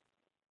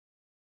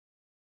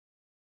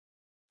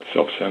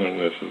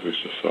 self-centeredness, as we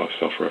just saw,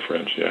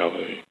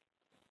 self-referentiality.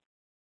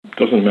 It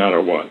doesn't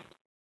matter what.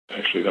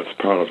 Actually, that's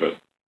part of it.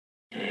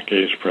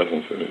 Engaged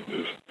presence.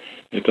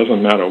 It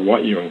doesn't matter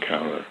what you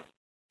encounter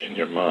in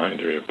your mind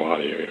or your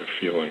body or your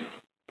feeling.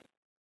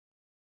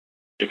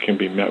 It can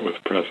be met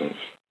with presence.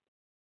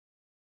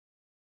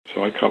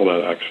 So I call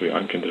that actually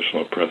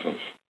unconditional presence.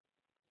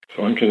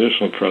 So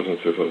unconditional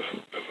presence is a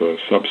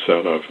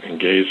subset of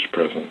engaged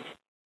presence.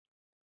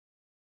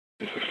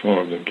 It's a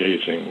form of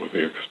engaging with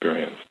the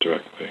experience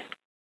directly.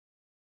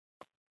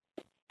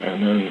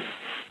 And then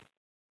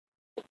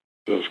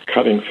There's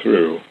cutting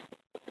through,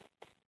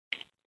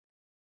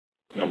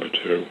 number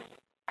 2,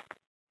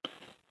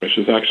 which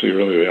is actually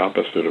really the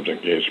opposite of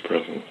engaged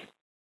presence.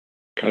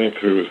 Cutting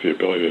through is the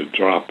ability to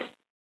drop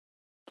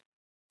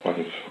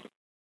one's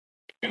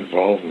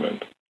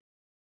involvement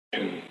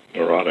in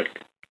neurotic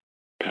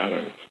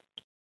patterns.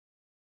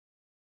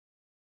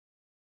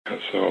 And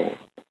so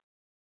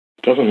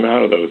it doesn't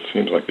matter that it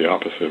seems like the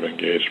opposite of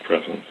engaged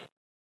presence.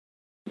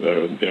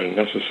 They're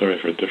necessary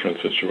for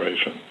different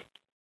situations.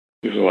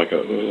 This is like a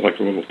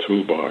little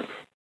toolbox.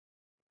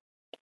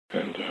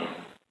 And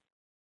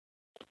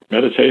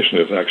meditation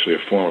is actually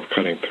a form of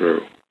cutting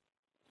through,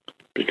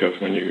 because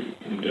when you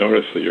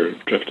notice that you're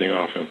drifting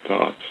off in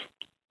thoughts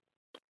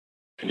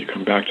and you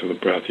come back to the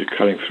breath, you're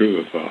cutting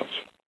through the thoughts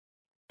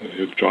and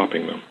you're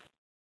dropping them.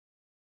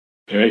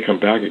 They may come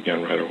back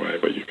again right away,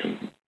 but you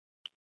can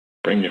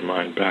bring your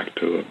mind back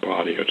to the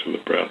body or to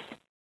the breath,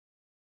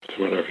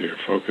 to whatever your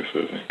focus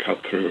is, and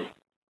cut through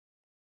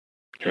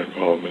your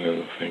involvement in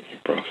the thinking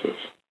process.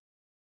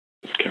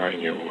 It's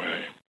carrying you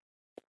away.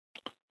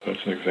 That's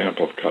an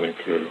example of cutting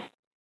through.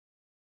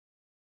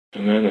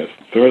 And then the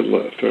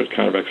third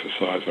kind of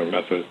exercise or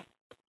method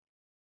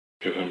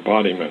is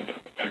embodiment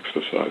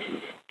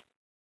exercises.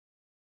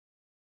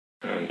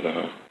 And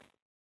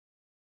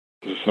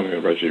this is something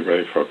that Reggie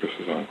Ray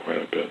focuses on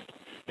quite a bit,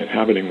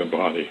 inhabiting the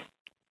body.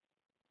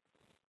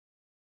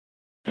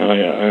 And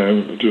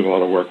I do a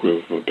lot of work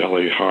with the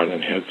belly, heart,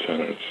 and head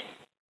centers.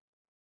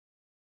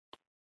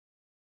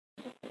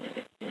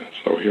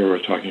 So here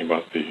we're talking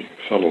about the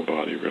subtle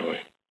body, really.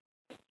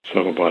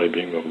 Subtle body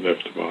being the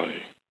lived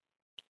body.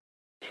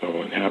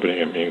 So inhabiting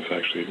it means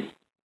actually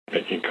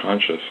making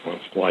conscious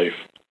one's life,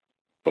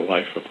 the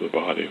life of the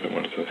body that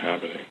one is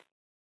inhabiting.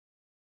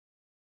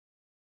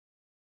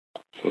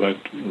 So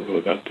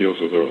that deals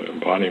with the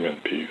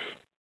embodiment piece.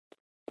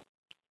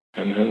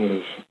 And then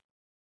there's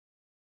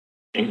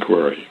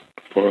inquiry.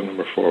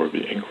 Number 4 would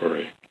be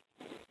inquiry.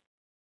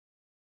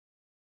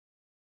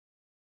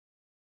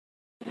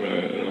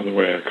 Another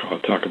way I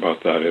talk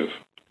about that is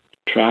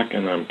track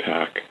and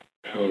unpack.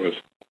 In other words,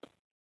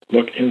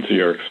 look into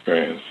your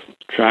experience.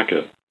 Track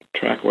it.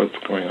 Track what's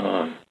going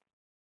on.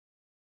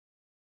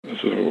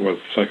 This is what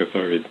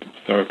psychotherapy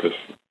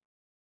therapists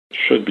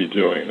should be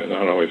doing. They're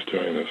not always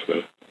doing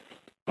this.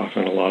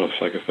 Often a lot of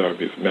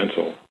psychotherapy is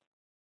mental,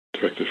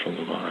 directed from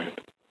the mind.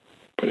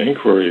 But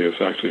inquiry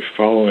is actually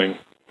following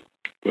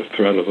the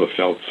thread of the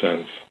felt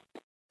sense.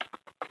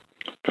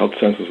 Felt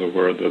sense is a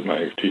word that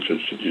my teacher,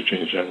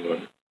 Eugene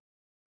Gendlin,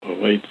 the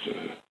late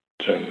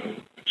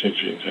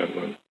Eugene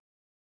Gendlin,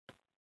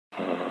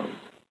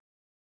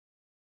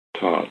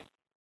 taught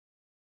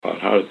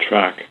about how to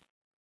track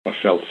a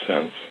felt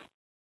sense.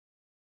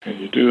 And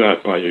you do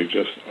that by you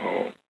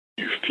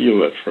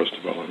feel it, first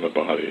of all, in the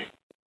body.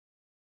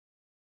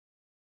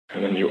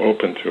 And then you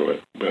open to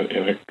it, but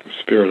in a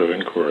spirit of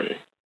inquiry.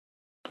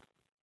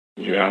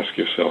 You ask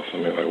yourself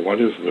something like, what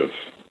is this?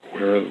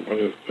 What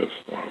is this?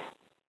 Oh,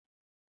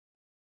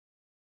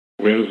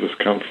 where does this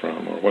come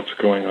from? Or what's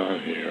going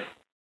on here?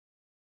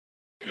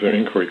 These are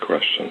inquiry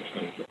questions.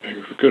 And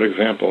a good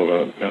example of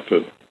a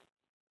method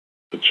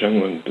that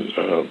Gendlin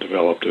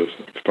developed is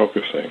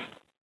focusing.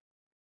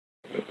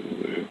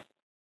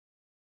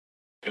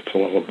 It's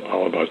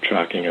all about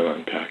tracking and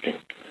unpacking.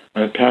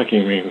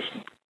 Unpacking means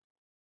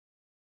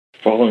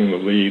following the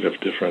lead of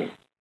different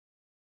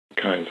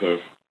kinds of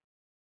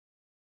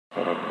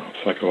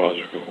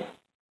psychological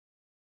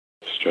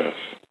stress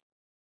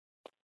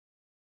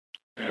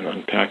and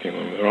unpacking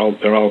them.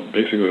 They're all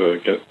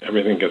basically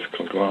everything gets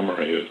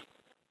conglomerated,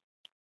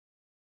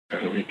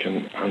 and we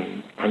can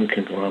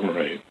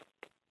unconglomerate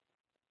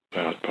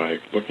that by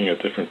looking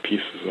at different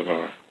pieces of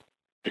our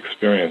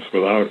experience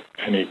without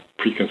any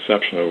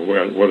preconception of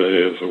what it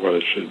is or what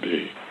it should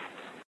be.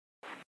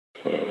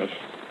 So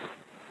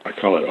I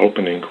call it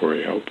open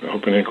inquiry.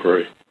 Open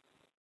inquiry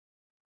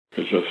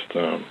is just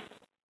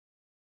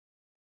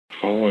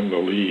following the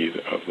lead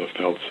of the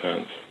felt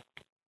sense.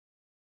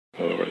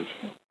 In other words,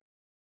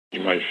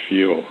 you might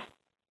feel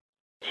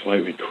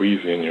slightly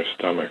queasy in your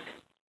stomach,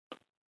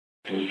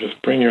 and you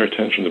just bring your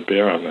attention to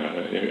bear on that.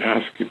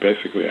 And you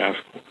basically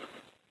ask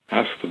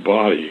the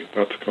body,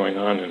 what's going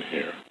on in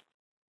here?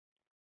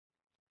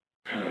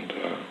 And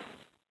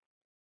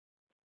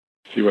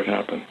see what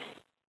happens.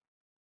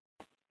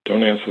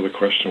 Don't answer the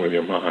question with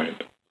your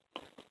mind.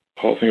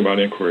 The whole thing about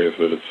inquiry is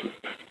that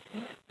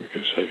we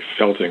could say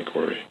felt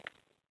inquiry.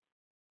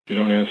 You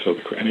don't answer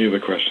any of the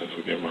questions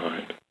with your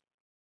mind.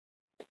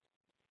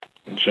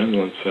 And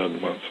Gendlin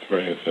said once a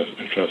very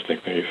interesting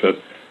thing. He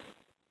said,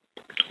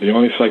 the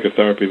only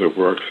psychotherapy that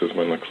works is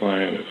when the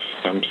client is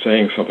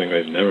saying something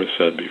they've never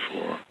said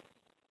before.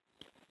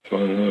 So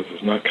in other words,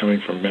 it's not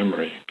coming from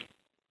memory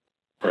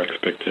or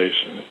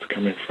expectation. It's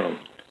coming from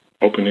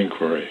open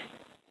inquiry,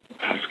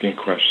 asking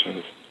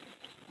questions,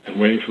 and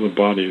waiting for the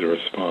body to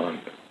respond.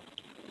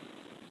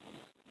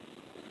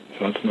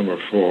 So that's number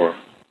 4.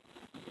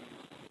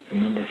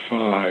 And number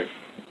 5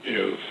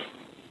 is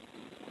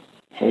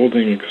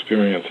holding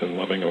experience in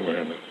loving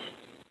awareness.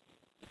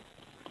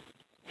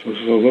 So this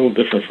is a little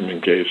different from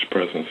engaged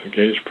presence.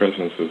 Engaged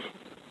presence is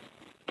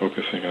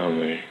focusing on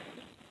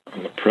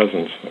the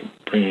presence,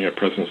 bringing your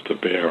presence to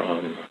bear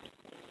on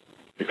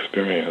the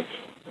experience,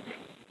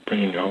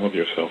 bringing all of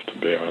yourself to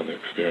bear on the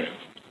experience.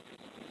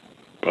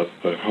 But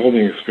the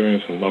holding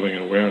experience and loving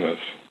awareness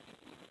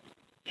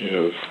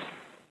is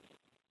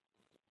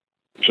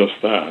just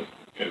that.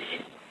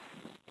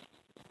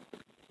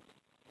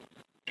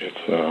 It's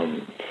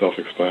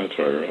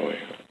self-explanatory, really.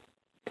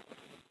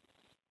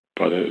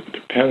 But it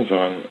depends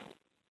on,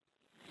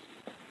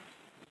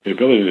 the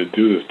ability to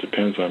do this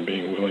depends on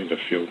being willing to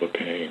feel the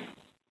pain.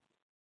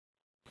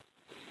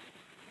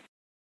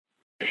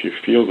 If you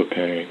feel the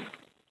pain,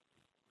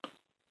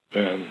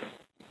 then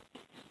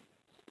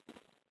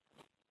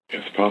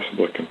it's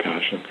possible that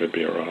compassion could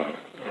arise.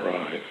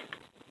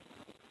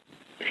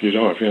 If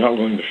you're not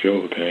willing to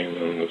feel the pain,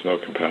 then there's no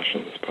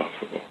compassion that's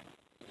possible.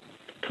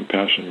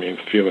 Compassion means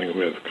feeling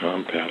with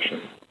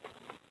compassion.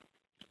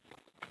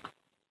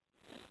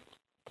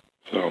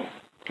 So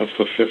that's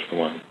the fifth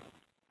one.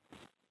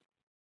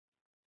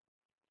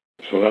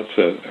 So that's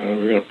it. And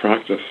we're going to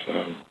practice,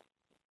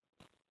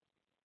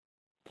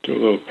 do a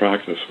little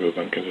practice with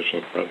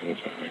unconditional presence,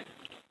 I think.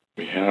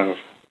 We have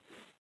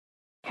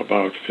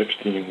about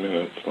 15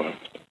 minutes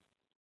left.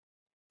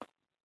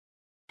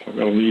 So I'm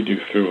going to lead you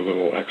through a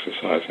little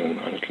exercise in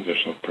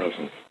unconditional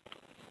presence,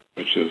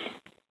 which is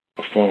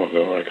a form of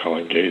what I call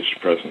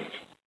engaged presence.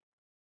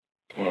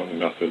 One of the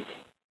methods.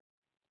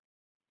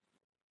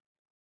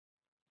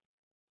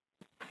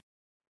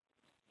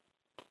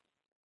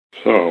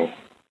 So,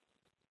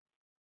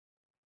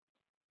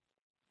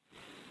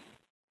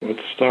 let's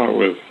start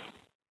with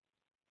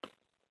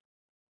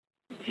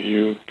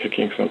you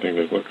picking something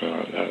to look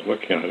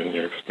at in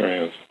your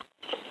experience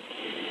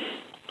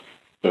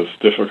that's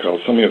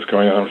difficult, something that's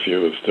going on for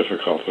you that's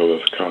difficult or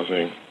that's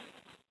causing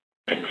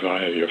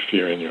anxiety or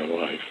fear in your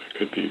life.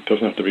 It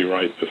doesn't have to be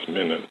right this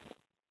minute,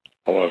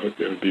 although it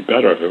would be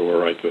better if it were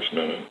right this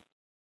minute.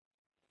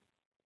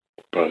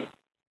 But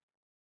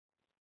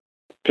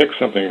pick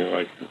something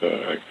like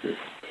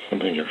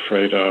something you're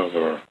afraid of,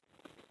 or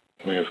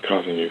something that's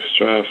causing you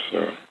stress,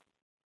 or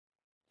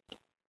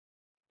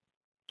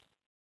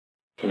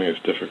something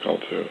that's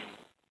difficult to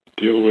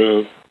deal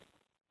with.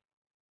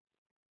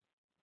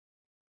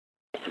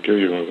 I'll give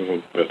you a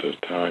little bit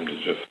of time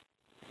to just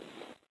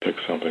pick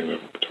something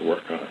to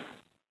work on.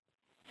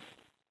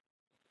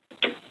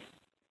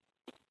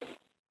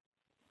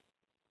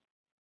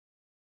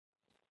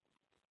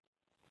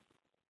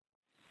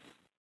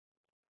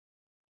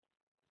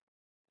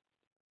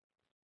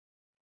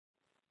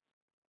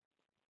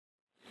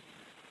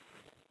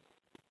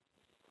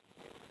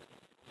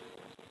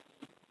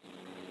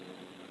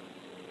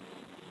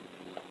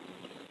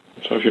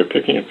 So if you're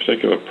picking a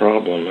particular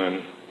problem,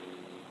 then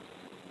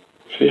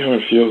see how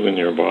it feels in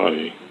your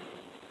body.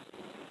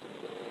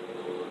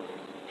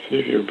 See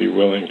if you'd be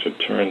willing to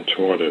turn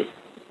toward it.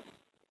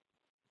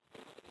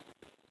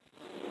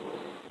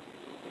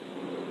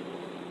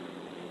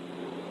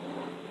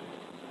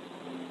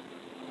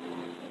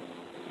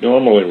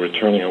 Normally we're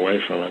turning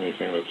away from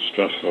anything that's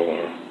stressful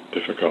or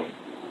difficult.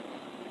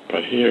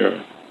 But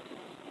here,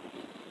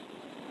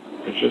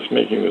 we're just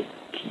making the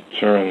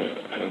turn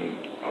and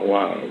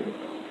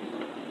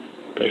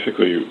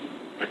basically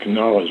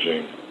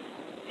acknowledging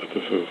that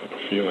this is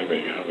a feeling that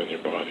you have in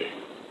your body.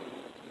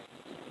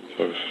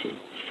 So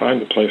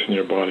find the place in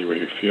your body where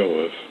you feel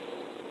this,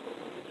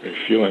 where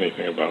you feel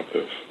anything about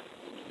this,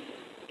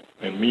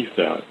 and meet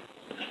that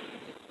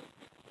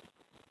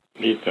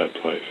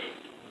place.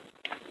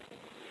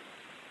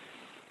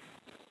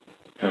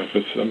 And if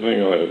it's something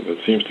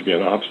that seems to be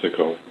an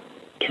obstacle,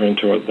 turn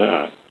toward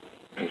that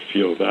and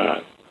feel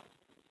that.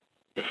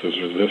 If there's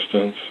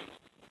resistance,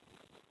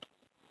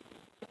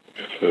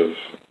 if there's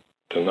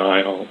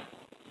denial,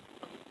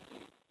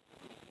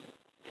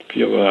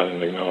 feel that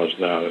and acknowledge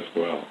that as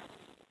well.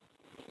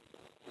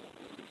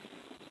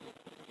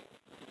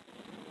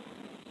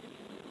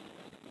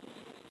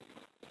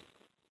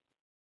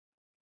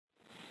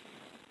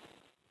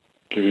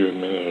 Give you a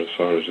minute or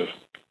so to just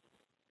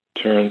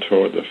turn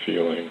toward the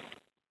feeling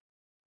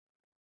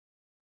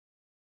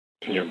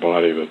in your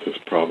body that this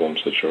problem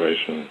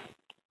situation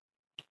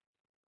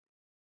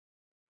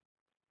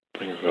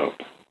brings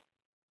up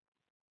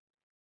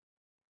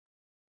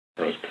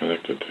or is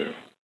connected to.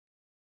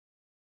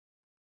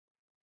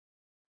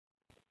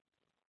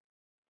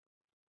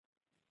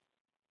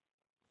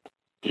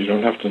 You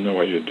don't have to know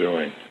what you're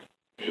doing.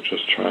 You're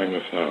just trying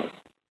this out.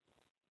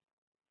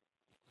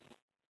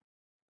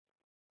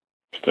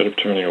 Instead of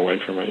turning away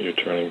from it, you're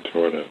turning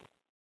toward it.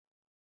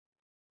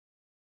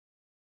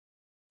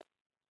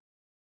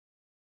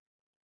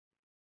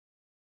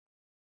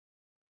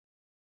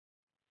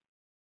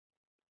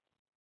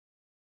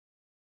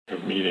 You're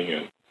meeting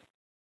it.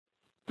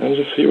 And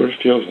just see what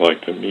it feels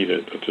like to meet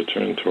it, to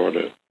turn toward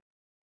it.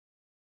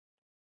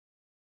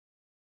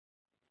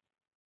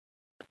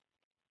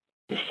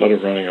 Instead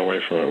of running away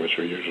from it, which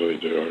we usually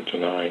do, or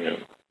denying it.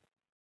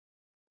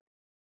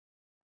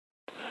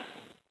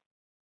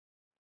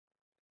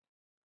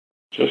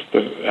 just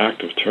the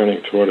act of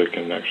turning toward it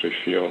can actually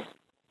feel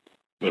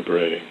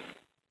liberating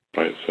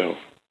by itself.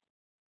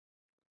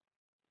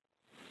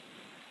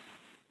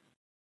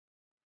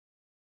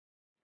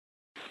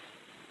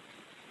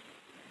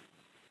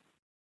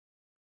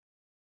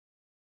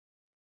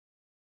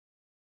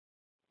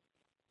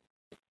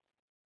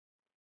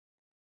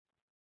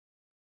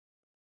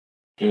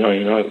 You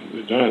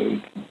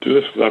don't do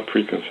this without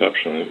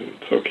preconception.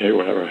 It's okay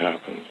whatever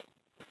happens.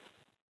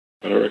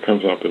 Whatever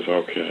comes up is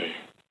okay.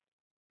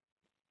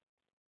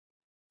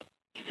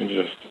 You can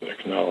just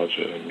acknowledge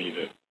it and meet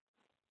it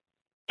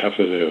as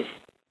it is,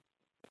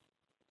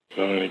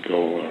 without any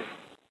goal or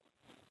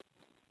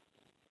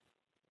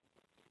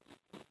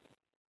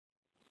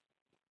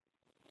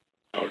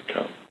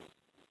outcome.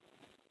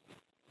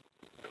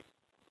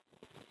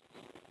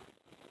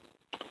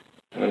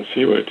 And then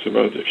see what it's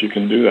about. If you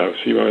can do that,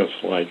 see what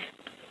it's like.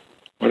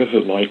 What is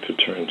it like to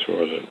turn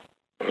toward it?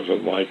 What is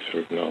it like to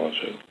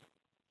acknowledge it?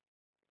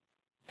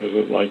 What is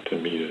it like to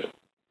meet it?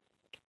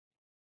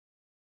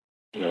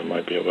 It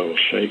might be a little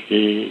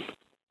shaky.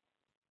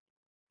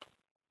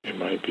 It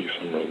might be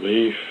some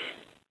relief.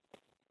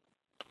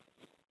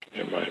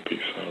 It might be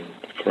some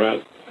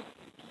threatening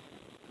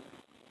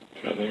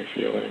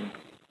feeling.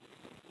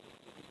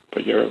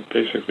 But you're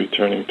basically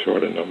turning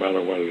toward it no matter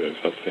what it is.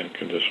 That's the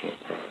unconditional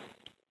part.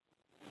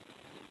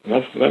 And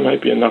that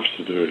might be enough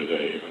to do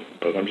today even,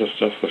 but I'm just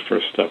the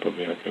first step of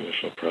the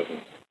unconditional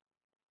presence.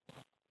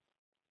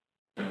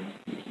 And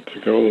to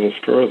go a little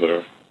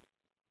further,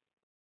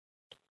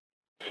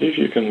 see if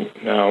you can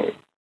now,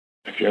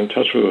 if you're in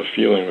touch with a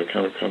feeling that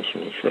kind of comes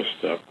from the first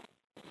step,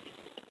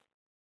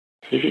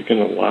 see if you can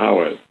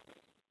allow it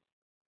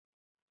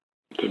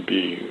to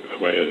be the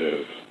way it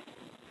is.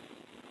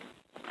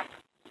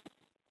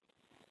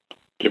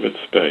 Give it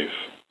space.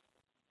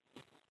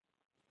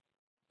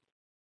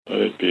 Let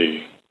it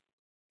be.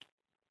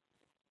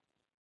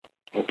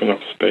 Open up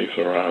space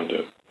around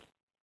it.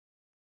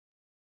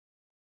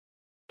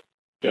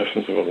 The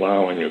essence of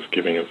allowing is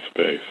giving it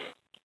space.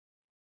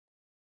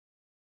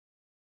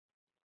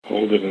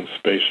 Hold it in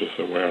spacious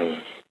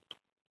awareness.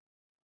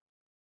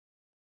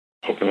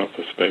 Open up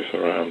the space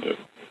around it.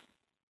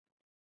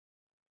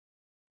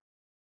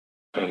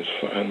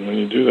 And when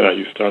you do that,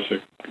 you start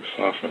to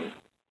soften.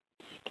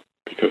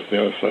 Because the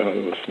other side,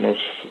 the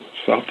most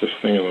softest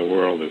thing in the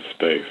world is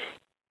space.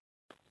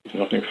 There's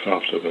nothing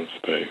softer than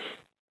space.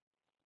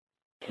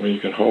 So when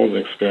you can hold an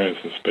experience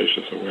in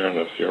spacious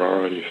awareness, you're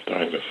already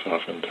starting to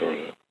soften toward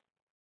it.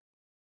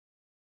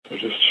 So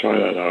just try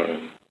that out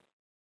in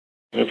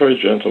a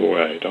very gentle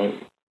way.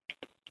 Don't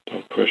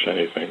push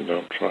anything.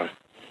 Don't try.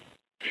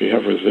 If you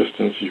have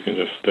resistance, you can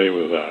just stay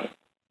with that.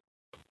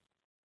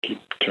 Keep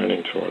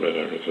turning toward it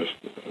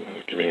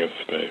and giving it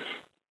space.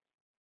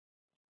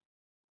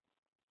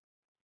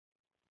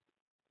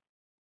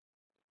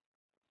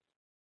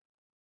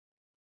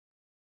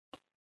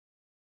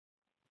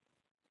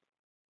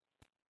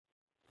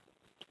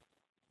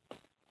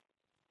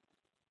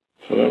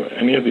 So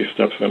any of these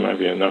steps, there might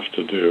be enough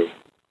to do.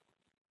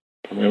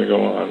 I'm going to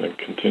go on and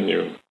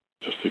continue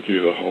just to give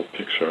you the whole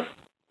picture.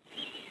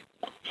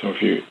 So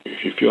if you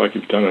feel like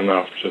you've done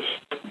enough, just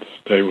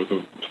stay with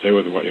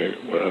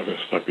whatever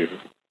step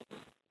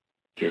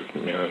you've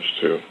managed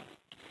to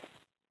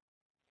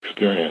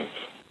experience.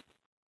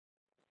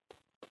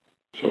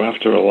 So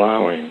after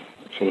allowing,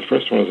 so the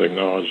first one is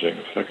acknowledging.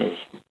 The second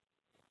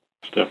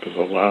step is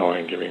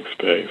allowing, giving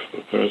space.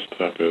 The third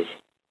step is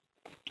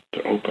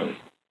to open.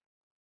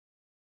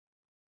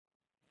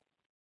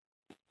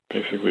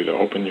 Basically, to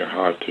open your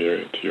heart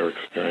to your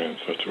experience,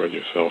 or toward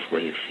yourself,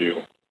 where you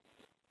feel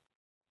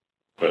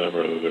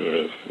whatever it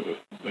is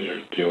that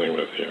you're dealing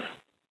with here.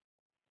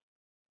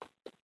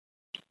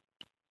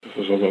 This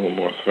is a little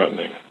more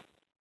threatening.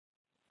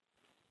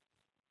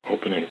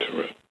 Opening to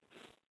it.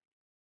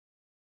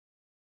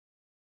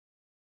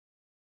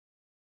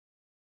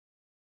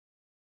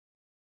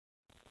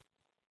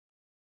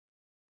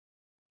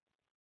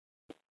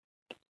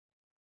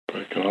 But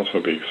it can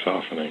also be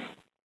softening,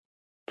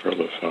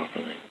 further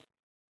softening.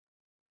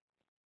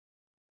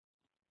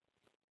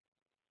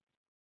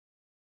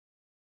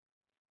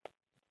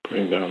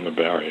 Bring down the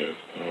barriers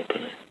and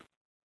opening.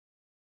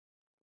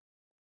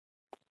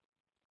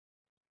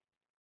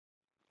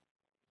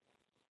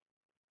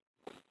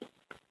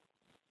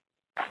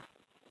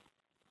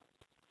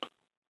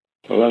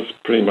 So that's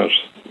pretty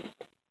much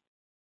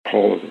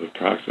all of the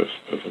practice.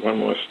 There's one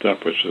more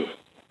step, which is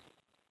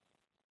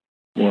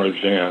more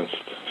advanced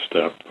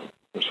step.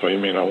 So you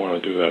may not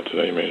want to do that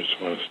today. You may just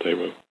want to stay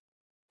with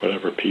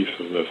whatever piece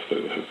of this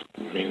that has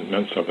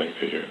meant something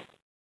to you.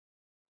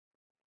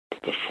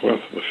 The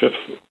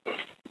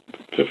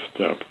fifth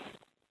step,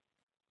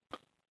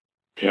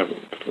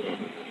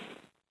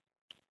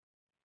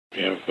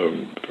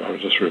 I'll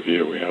just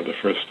review. We have the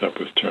first step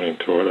was turning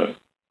toward it.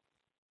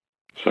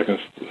 Second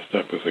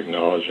step is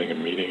acknowledging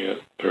and meeting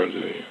it.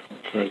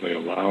 Thirdly,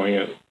 allowing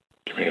it,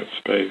 giving it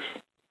space.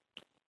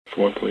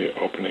 Fourthly,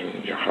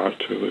 opening your heart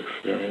to the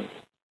experience.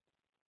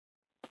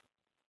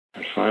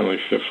 And finally,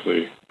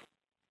 fifthly,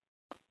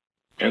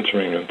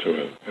 entering into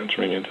it,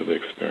 entering into the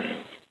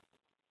experience.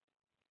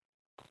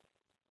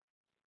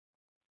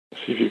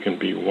 See if you can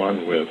be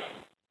one with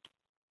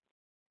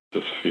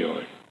this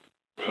feeling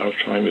without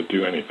trying to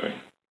do anything.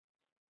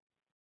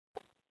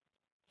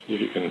 See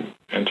if you can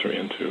enter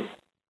into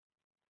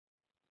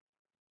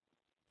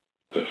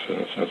this in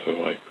a sense of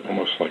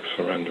almost like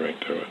surrendering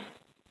to it.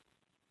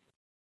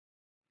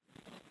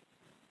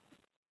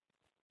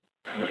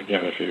 And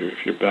again,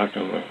 if you're back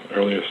on the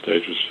earlier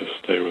stages, just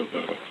stay with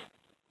those.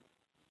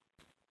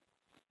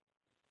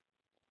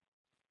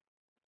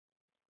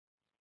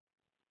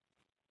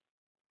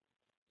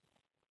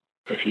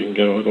 If you can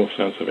get a little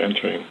sense of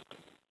entering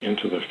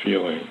into the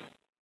feeling,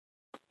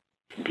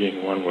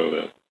 being one with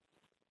it,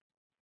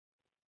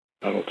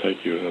 that'll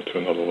take you into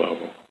another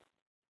level.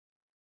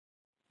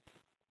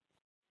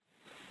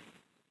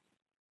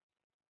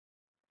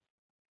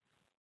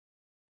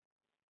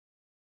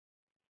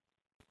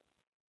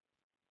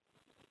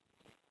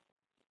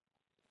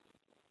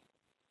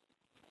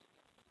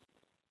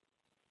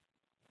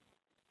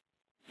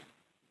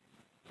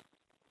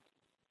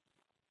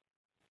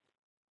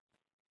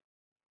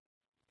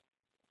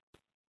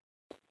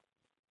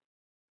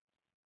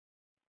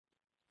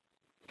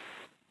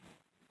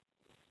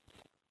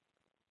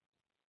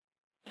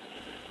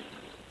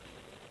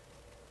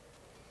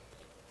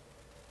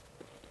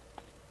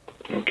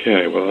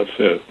 Okay, well, that's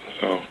it.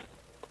 So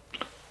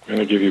I'm going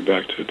to give you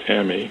back to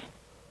Tami.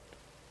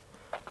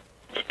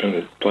 It's been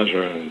a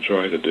pleasure and a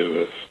joy to do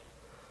this.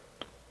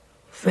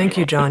 Thank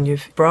you, John.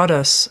 You've brought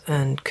us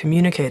and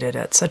communicated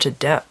at such a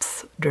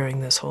depth during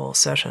this whole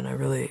session. I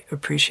really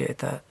appreciate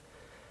that.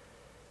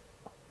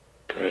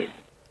 Great.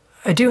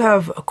 I do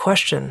have a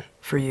question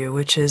for you,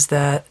 which is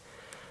that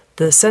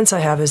the sense I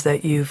have is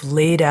that you've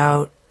laid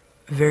out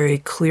very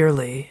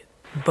clearly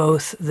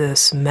both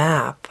this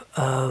map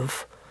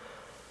of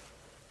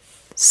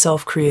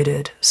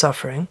self-created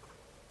suffering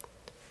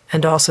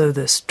and also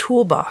this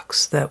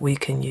toolbox that we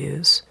can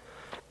use.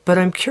 But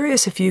I'm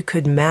curious if you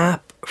could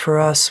map for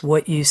us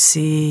what you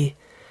see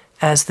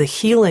as the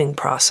healing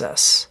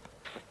process,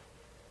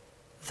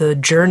 the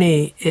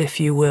journey, if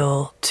you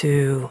will,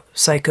 to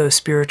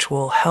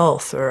psycho-spiritual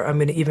health, or I'm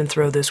going to even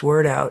throw this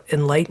word out,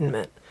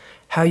 enlightenment,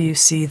 how you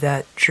see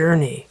that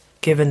journey,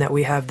 given that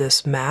we have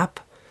this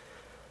map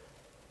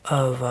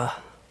of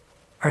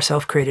our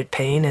self-created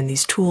pain and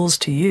these tools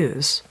to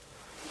use.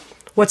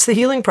 What's the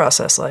healing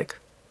process like?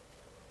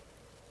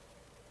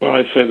 Well,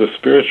 I'd say the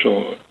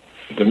spiritual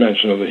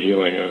dimension of the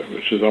healing,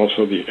 which is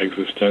also the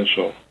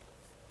existential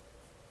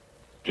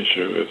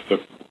issue, is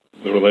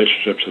the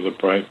relationship to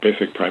the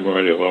basic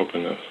primordial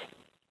openness.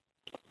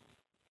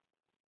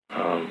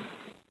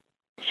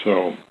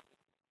 So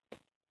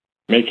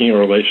making a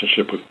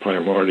relationship with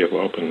primordial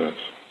openness,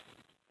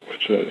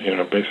 which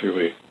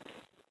basically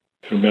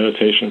through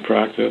meditation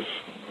practice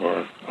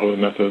or other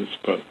methods,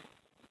 but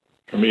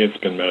for me it's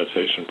been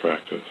meditation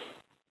practice.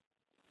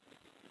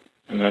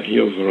 And that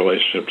heals the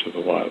relationship to the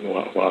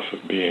loss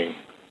of being,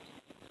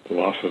 the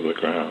loss of the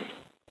ground.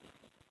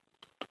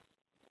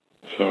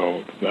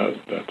 So that's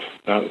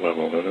that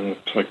level. And then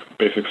it's like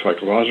basic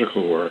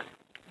psychological work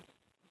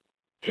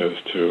is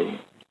to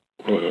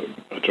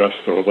address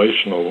the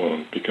relational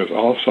wound, because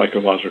all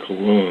psychological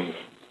wounds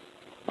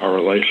are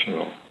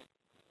relational.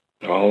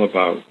 They're all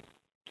about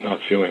not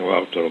feeling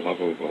loved or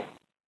lovable.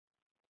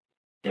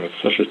 It's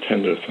such a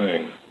tender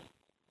thing.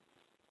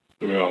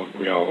 We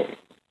all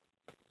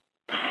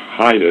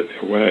hide it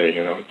away.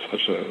 It's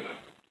such a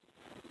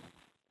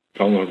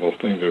vulnerable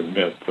thing to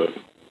admit that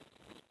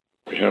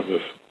we have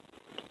this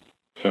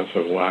sense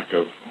of lack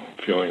of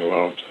feeling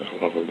loved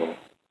and lovable.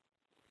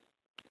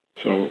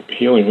 So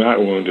healing that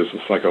wound is a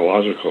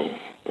psychological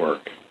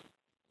work.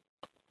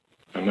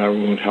 And that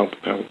wound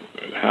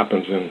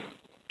happens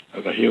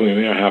the healing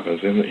there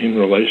happens in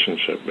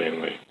relationship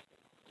mainly,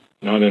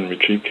 not in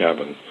retreat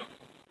cabins,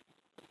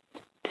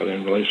 but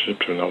in relationship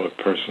to another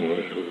person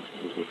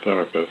who's a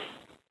therapist,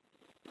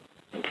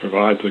 and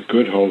provides a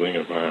good holding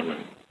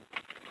environment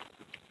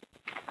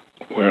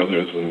where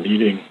there's a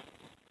meeting,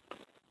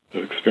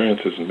 the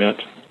experience is met,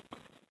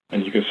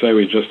 and you can say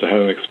we just had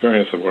an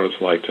experience of what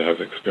it's like to have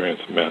the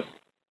experience met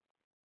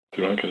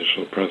through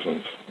unconditional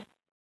presence.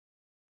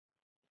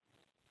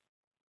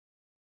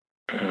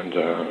 And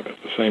at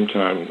the same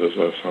time, there's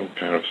some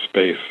kind of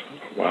space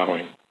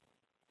allowing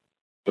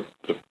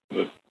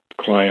the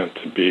client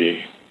to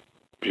be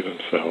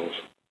themselves,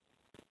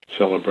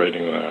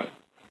 celebrating that.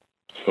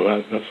 So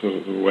that's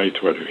the way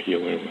toward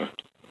healing the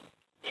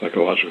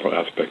psychological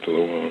aspect of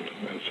the wound.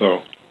 And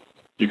so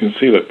you can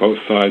see that both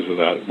sides of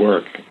that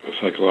work, the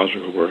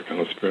psychological work and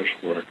the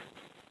spiritual work,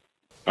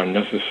 are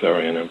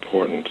necessary and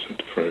important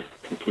for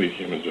complete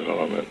human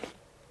development.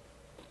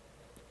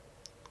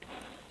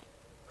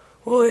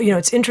 Well,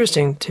 it's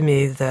interesting to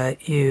me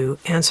that you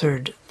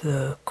answered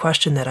the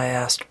question that I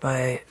asked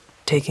by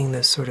taking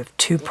this sort of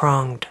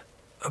two-pronged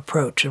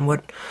approach. And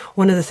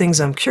one of the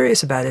things I'm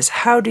curious about is,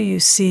 how do you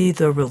see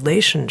the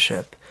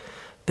relationship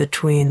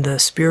between the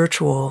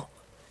spiritual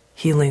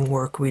healing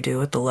work we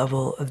do at the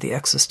level of the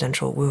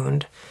existential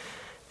wound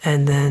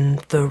and then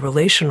the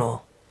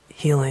relational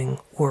healing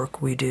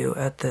work we do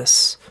at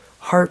this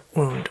heart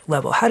wound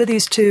level. How do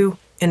these two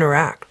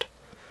interact?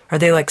 Are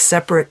they like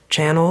separate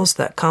channels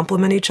that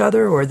complement each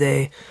other, or are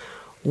they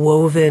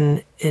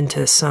woven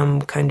into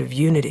some kind of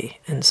unity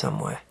in some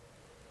way?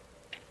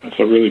 That's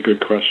a really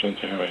good question,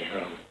 Tami.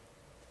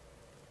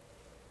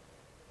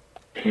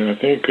 I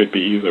think it could be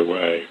either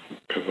way,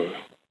 because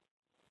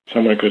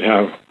someone could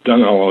have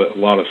done a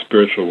lot of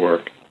spiritual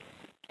work,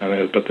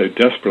 but they're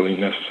desperately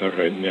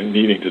necessary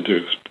needing to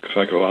do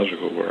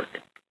psychological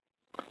work,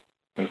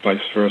 and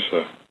vice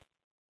versa.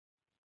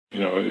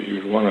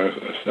 You'd want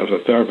to, as a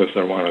therapist,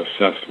 I want to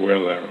assess where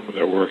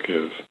their work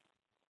is,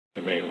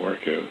 the main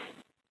work is,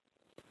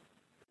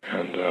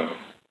 and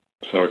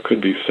so it could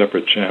be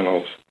separate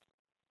channels,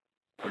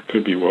 or it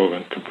could be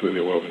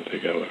completely woven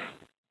together.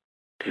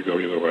 It could go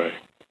either way,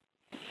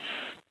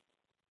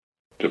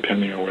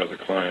 depending on where the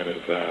client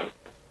is at.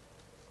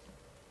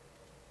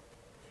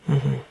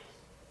 Mm-hmm.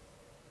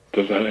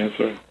 Does that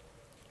answer?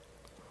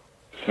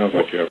 Sounds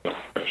like you have no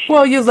question.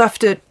 Well, you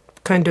left it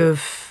kind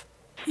of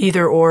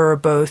either or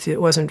both.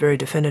 It wasn't very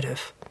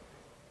definitive.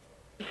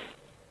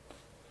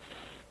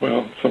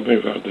 Well, some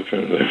things aren't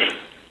definitive.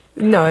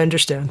 No, I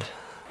understand.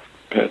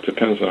 It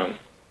depends on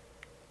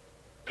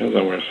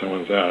where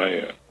someone's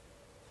at.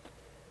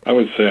 I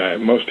would say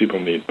most people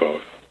need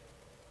both.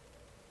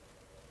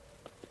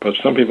 But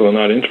some people are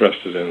not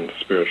interested in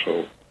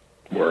spiritual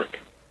work.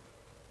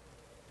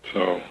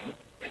 So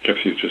I guess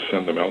you just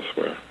send them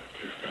elsewhere.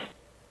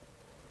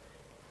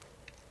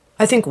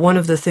 I think one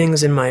of the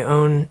things in my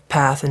own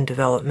path and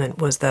development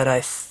was that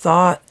I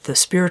thought the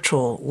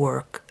spiritual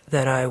work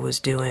that I was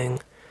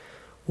doing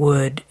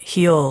would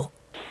heal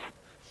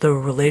the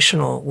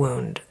relational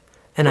wound.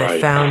 And Right.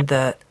 I found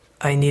that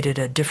I needed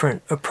a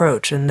different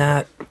approach, and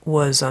that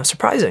was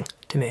surprising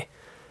to me.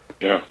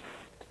 Yeah,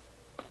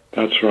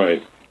 that's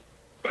right.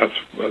 That's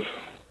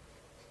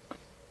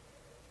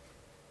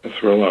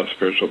where a lot of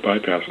spiritual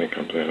bypassing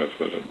comes in, is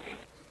that it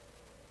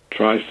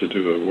tries to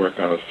do the work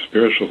on a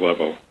spiritual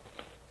level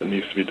that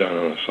needs to be done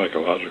on a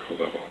psychological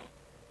level,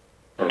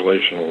 a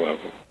relational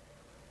level.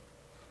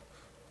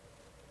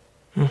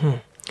 Mm-hmm.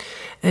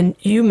 And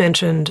you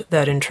mentioned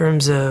that in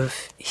terms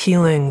of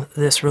healing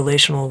this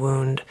relational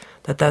wound,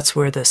 that's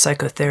where the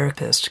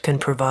psychotherapist can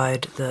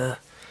provide the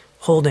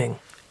holding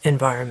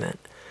environment.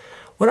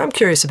 What I'm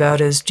curious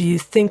about is, do you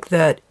think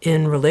that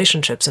in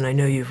relationships, and I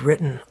know you've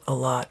written a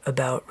lot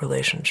about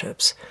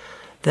relationships,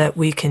 that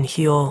we can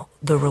heal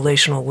the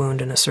relational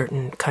wound in a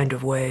certain kind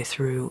of way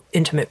through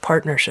intimate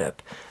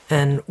partnership?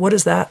 And what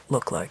does that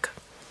look like?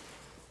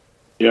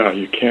 Yeah,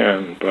 you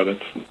can,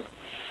 but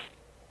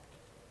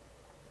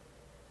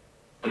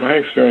my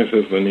experience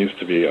is there needs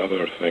to be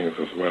other things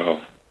as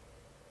well,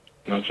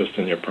 not just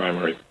in your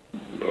primary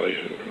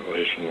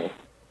relational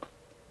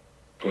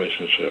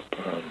relationship.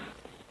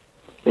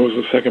 What was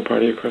the second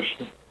part of your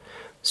question?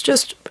 It's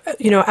just,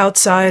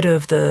 outside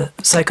of the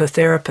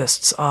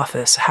psychotherapist's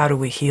office, how do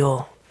we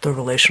heal the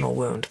relational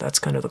wound? That's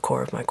kind of the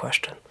core of my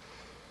question.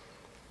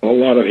 A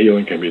lot of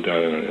healing can be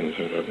done in an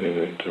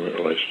intimate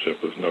relationship.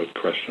 There's no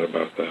question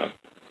about that.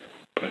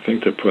 But I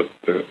think to put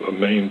the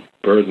main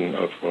burden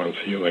of one's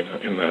healing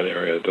in that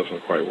area, it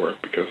doesn't quite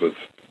work, because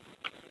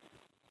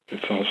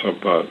it's also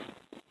about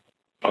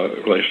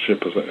intimate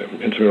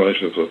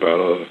relationships about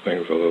other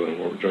things other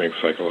than doing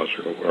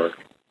psychological work.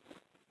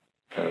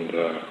 And,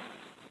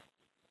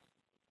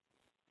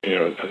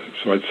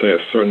 so I'd say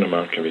a certain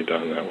amount can be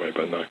done that way,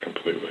 but not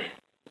completely.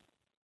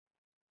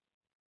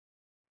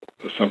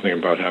 There's something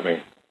about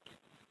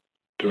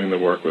doing the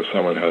work with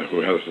someone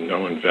who has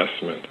no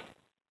investment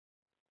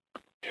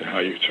in how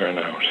you turn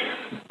out,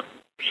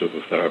 which is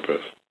a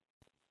therapist.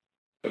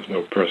 There's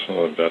no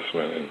personal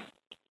investment in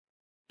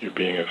you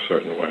being a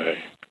certain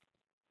way.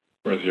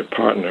 Whereas your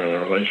partner in a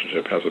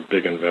relationship has a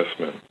big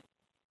investment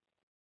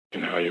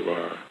in how you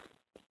are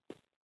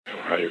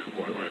and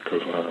what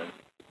goes on.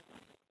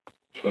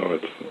 So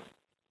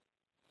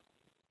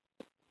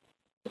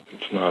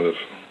it's not as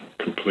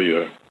complete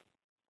a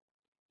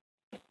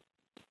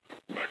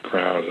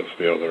background as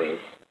the other is.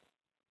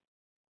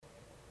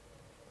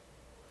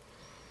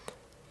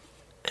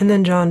 And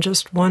then, John,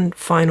 just one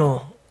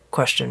final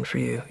question for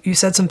you. You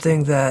said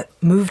something that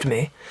moved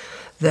me,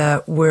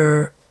 that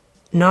we're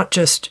not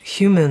just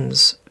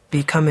humans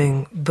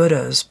becoming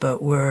Buddhas,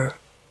 but we're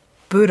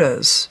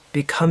Buddhas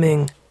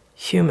becoming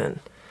human.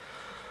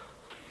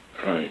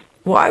 Right.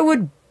 Why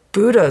would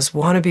Buddhas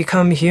want to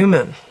become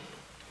human?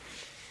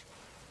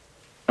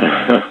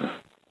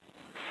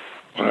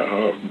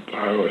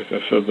 I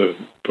said that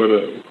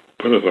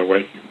Buddhas are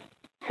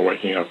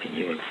waking up in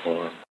human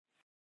form.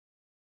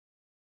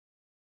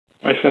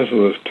 My sense of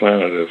this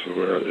planet is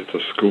where it's a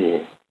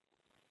school.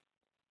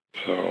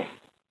 So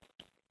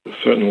there's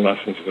certain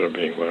lessons that are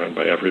being learned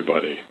by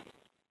everybody.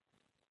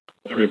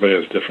 Everybody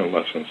has different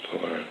lessons to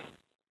learn.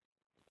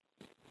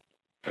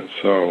 And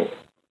so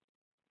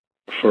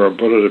for a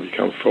Buddha to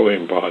become fully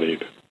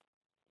embodied,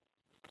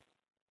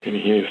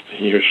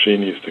 he or she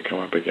needs to come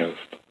up against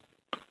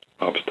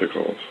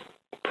obstacles,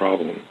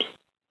 problems,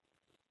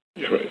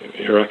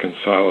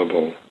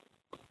 irreconcilable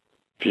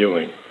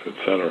feelings,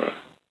 etc.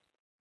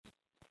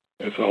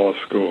 It's all a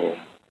school.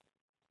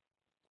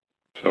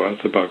 So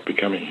that's about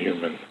becoming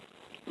human.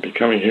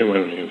 Becoming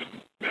human means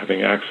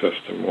having access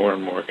to more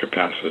and more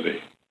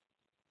capacity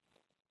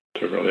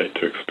to relate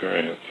to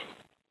experience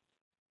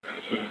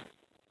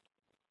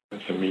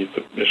and to meet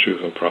the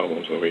issues and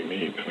problems that we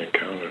meet and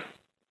encounter.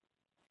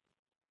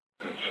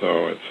 And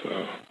so it's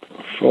a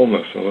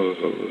fullness, and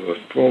there's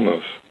a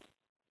fullness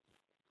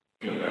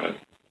in that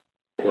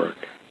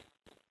work.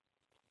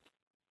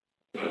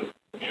 That,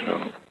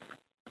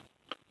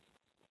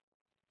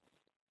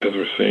 as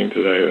we're seeing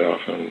today,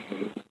 often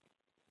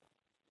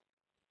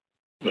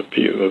the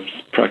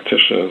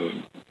practitioners,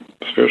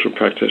 spiritual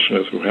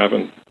practitioners who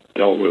haven't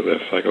dealt with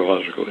their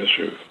psychological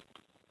issues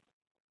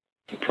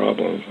and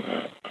problems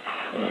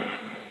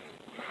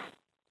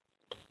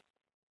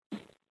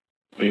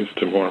leads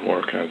to more and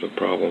more kinds of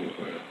problems.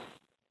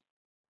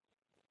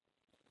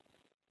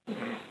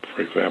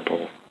 For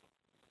example,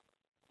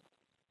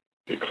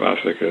 the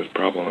classic is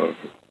problem of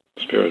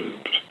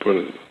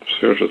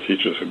spiritual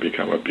teachers who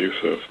become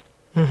abusive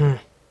to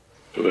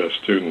their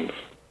students.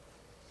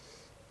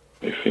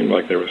 They seem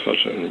like they were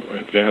such in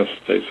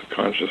advanced states of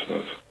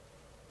consciousness,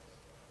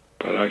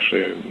 but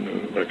actually,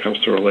 when it comes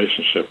to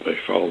relationship, they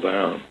fall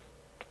down.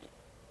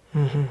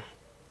 And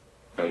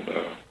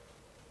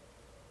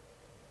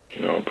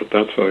but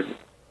that's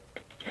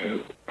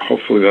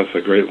hopefully that's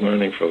a great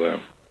learning for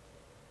them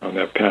on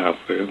that path.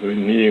 They're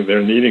needing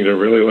to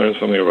really learn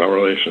something about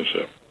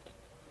relationship.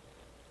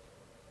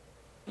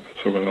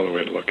 That's another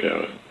way to look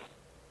at it.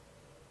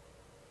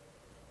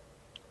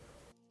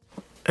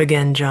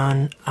 Again,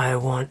 John, I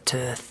want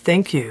to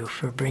thank you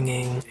for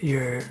bringing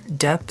your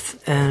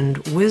depth and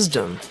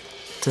wisdom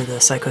to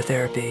the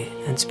Psychotherapy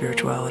and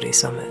Spirituality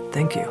Summit.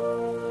 Thank you.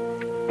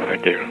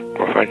 Thank you.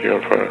 Well, thank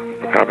you for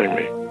having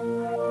me.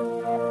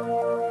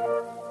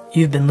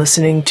 You've been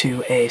listening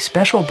to a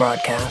special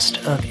broadcast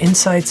of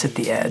Insights at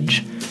the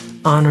Edge,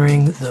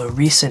 honoring the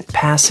recent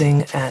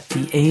passing at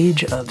the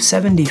age of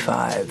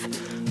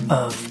 75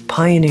 of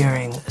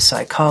pioneering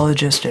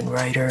psychologist and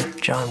writer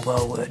John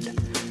Welwood.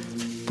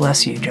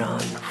 Bless you,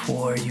 John,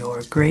 for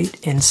your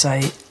great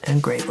insight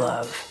and great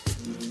love.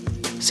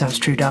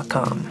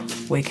 SoundsTrue.com,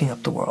 waking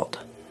up the world.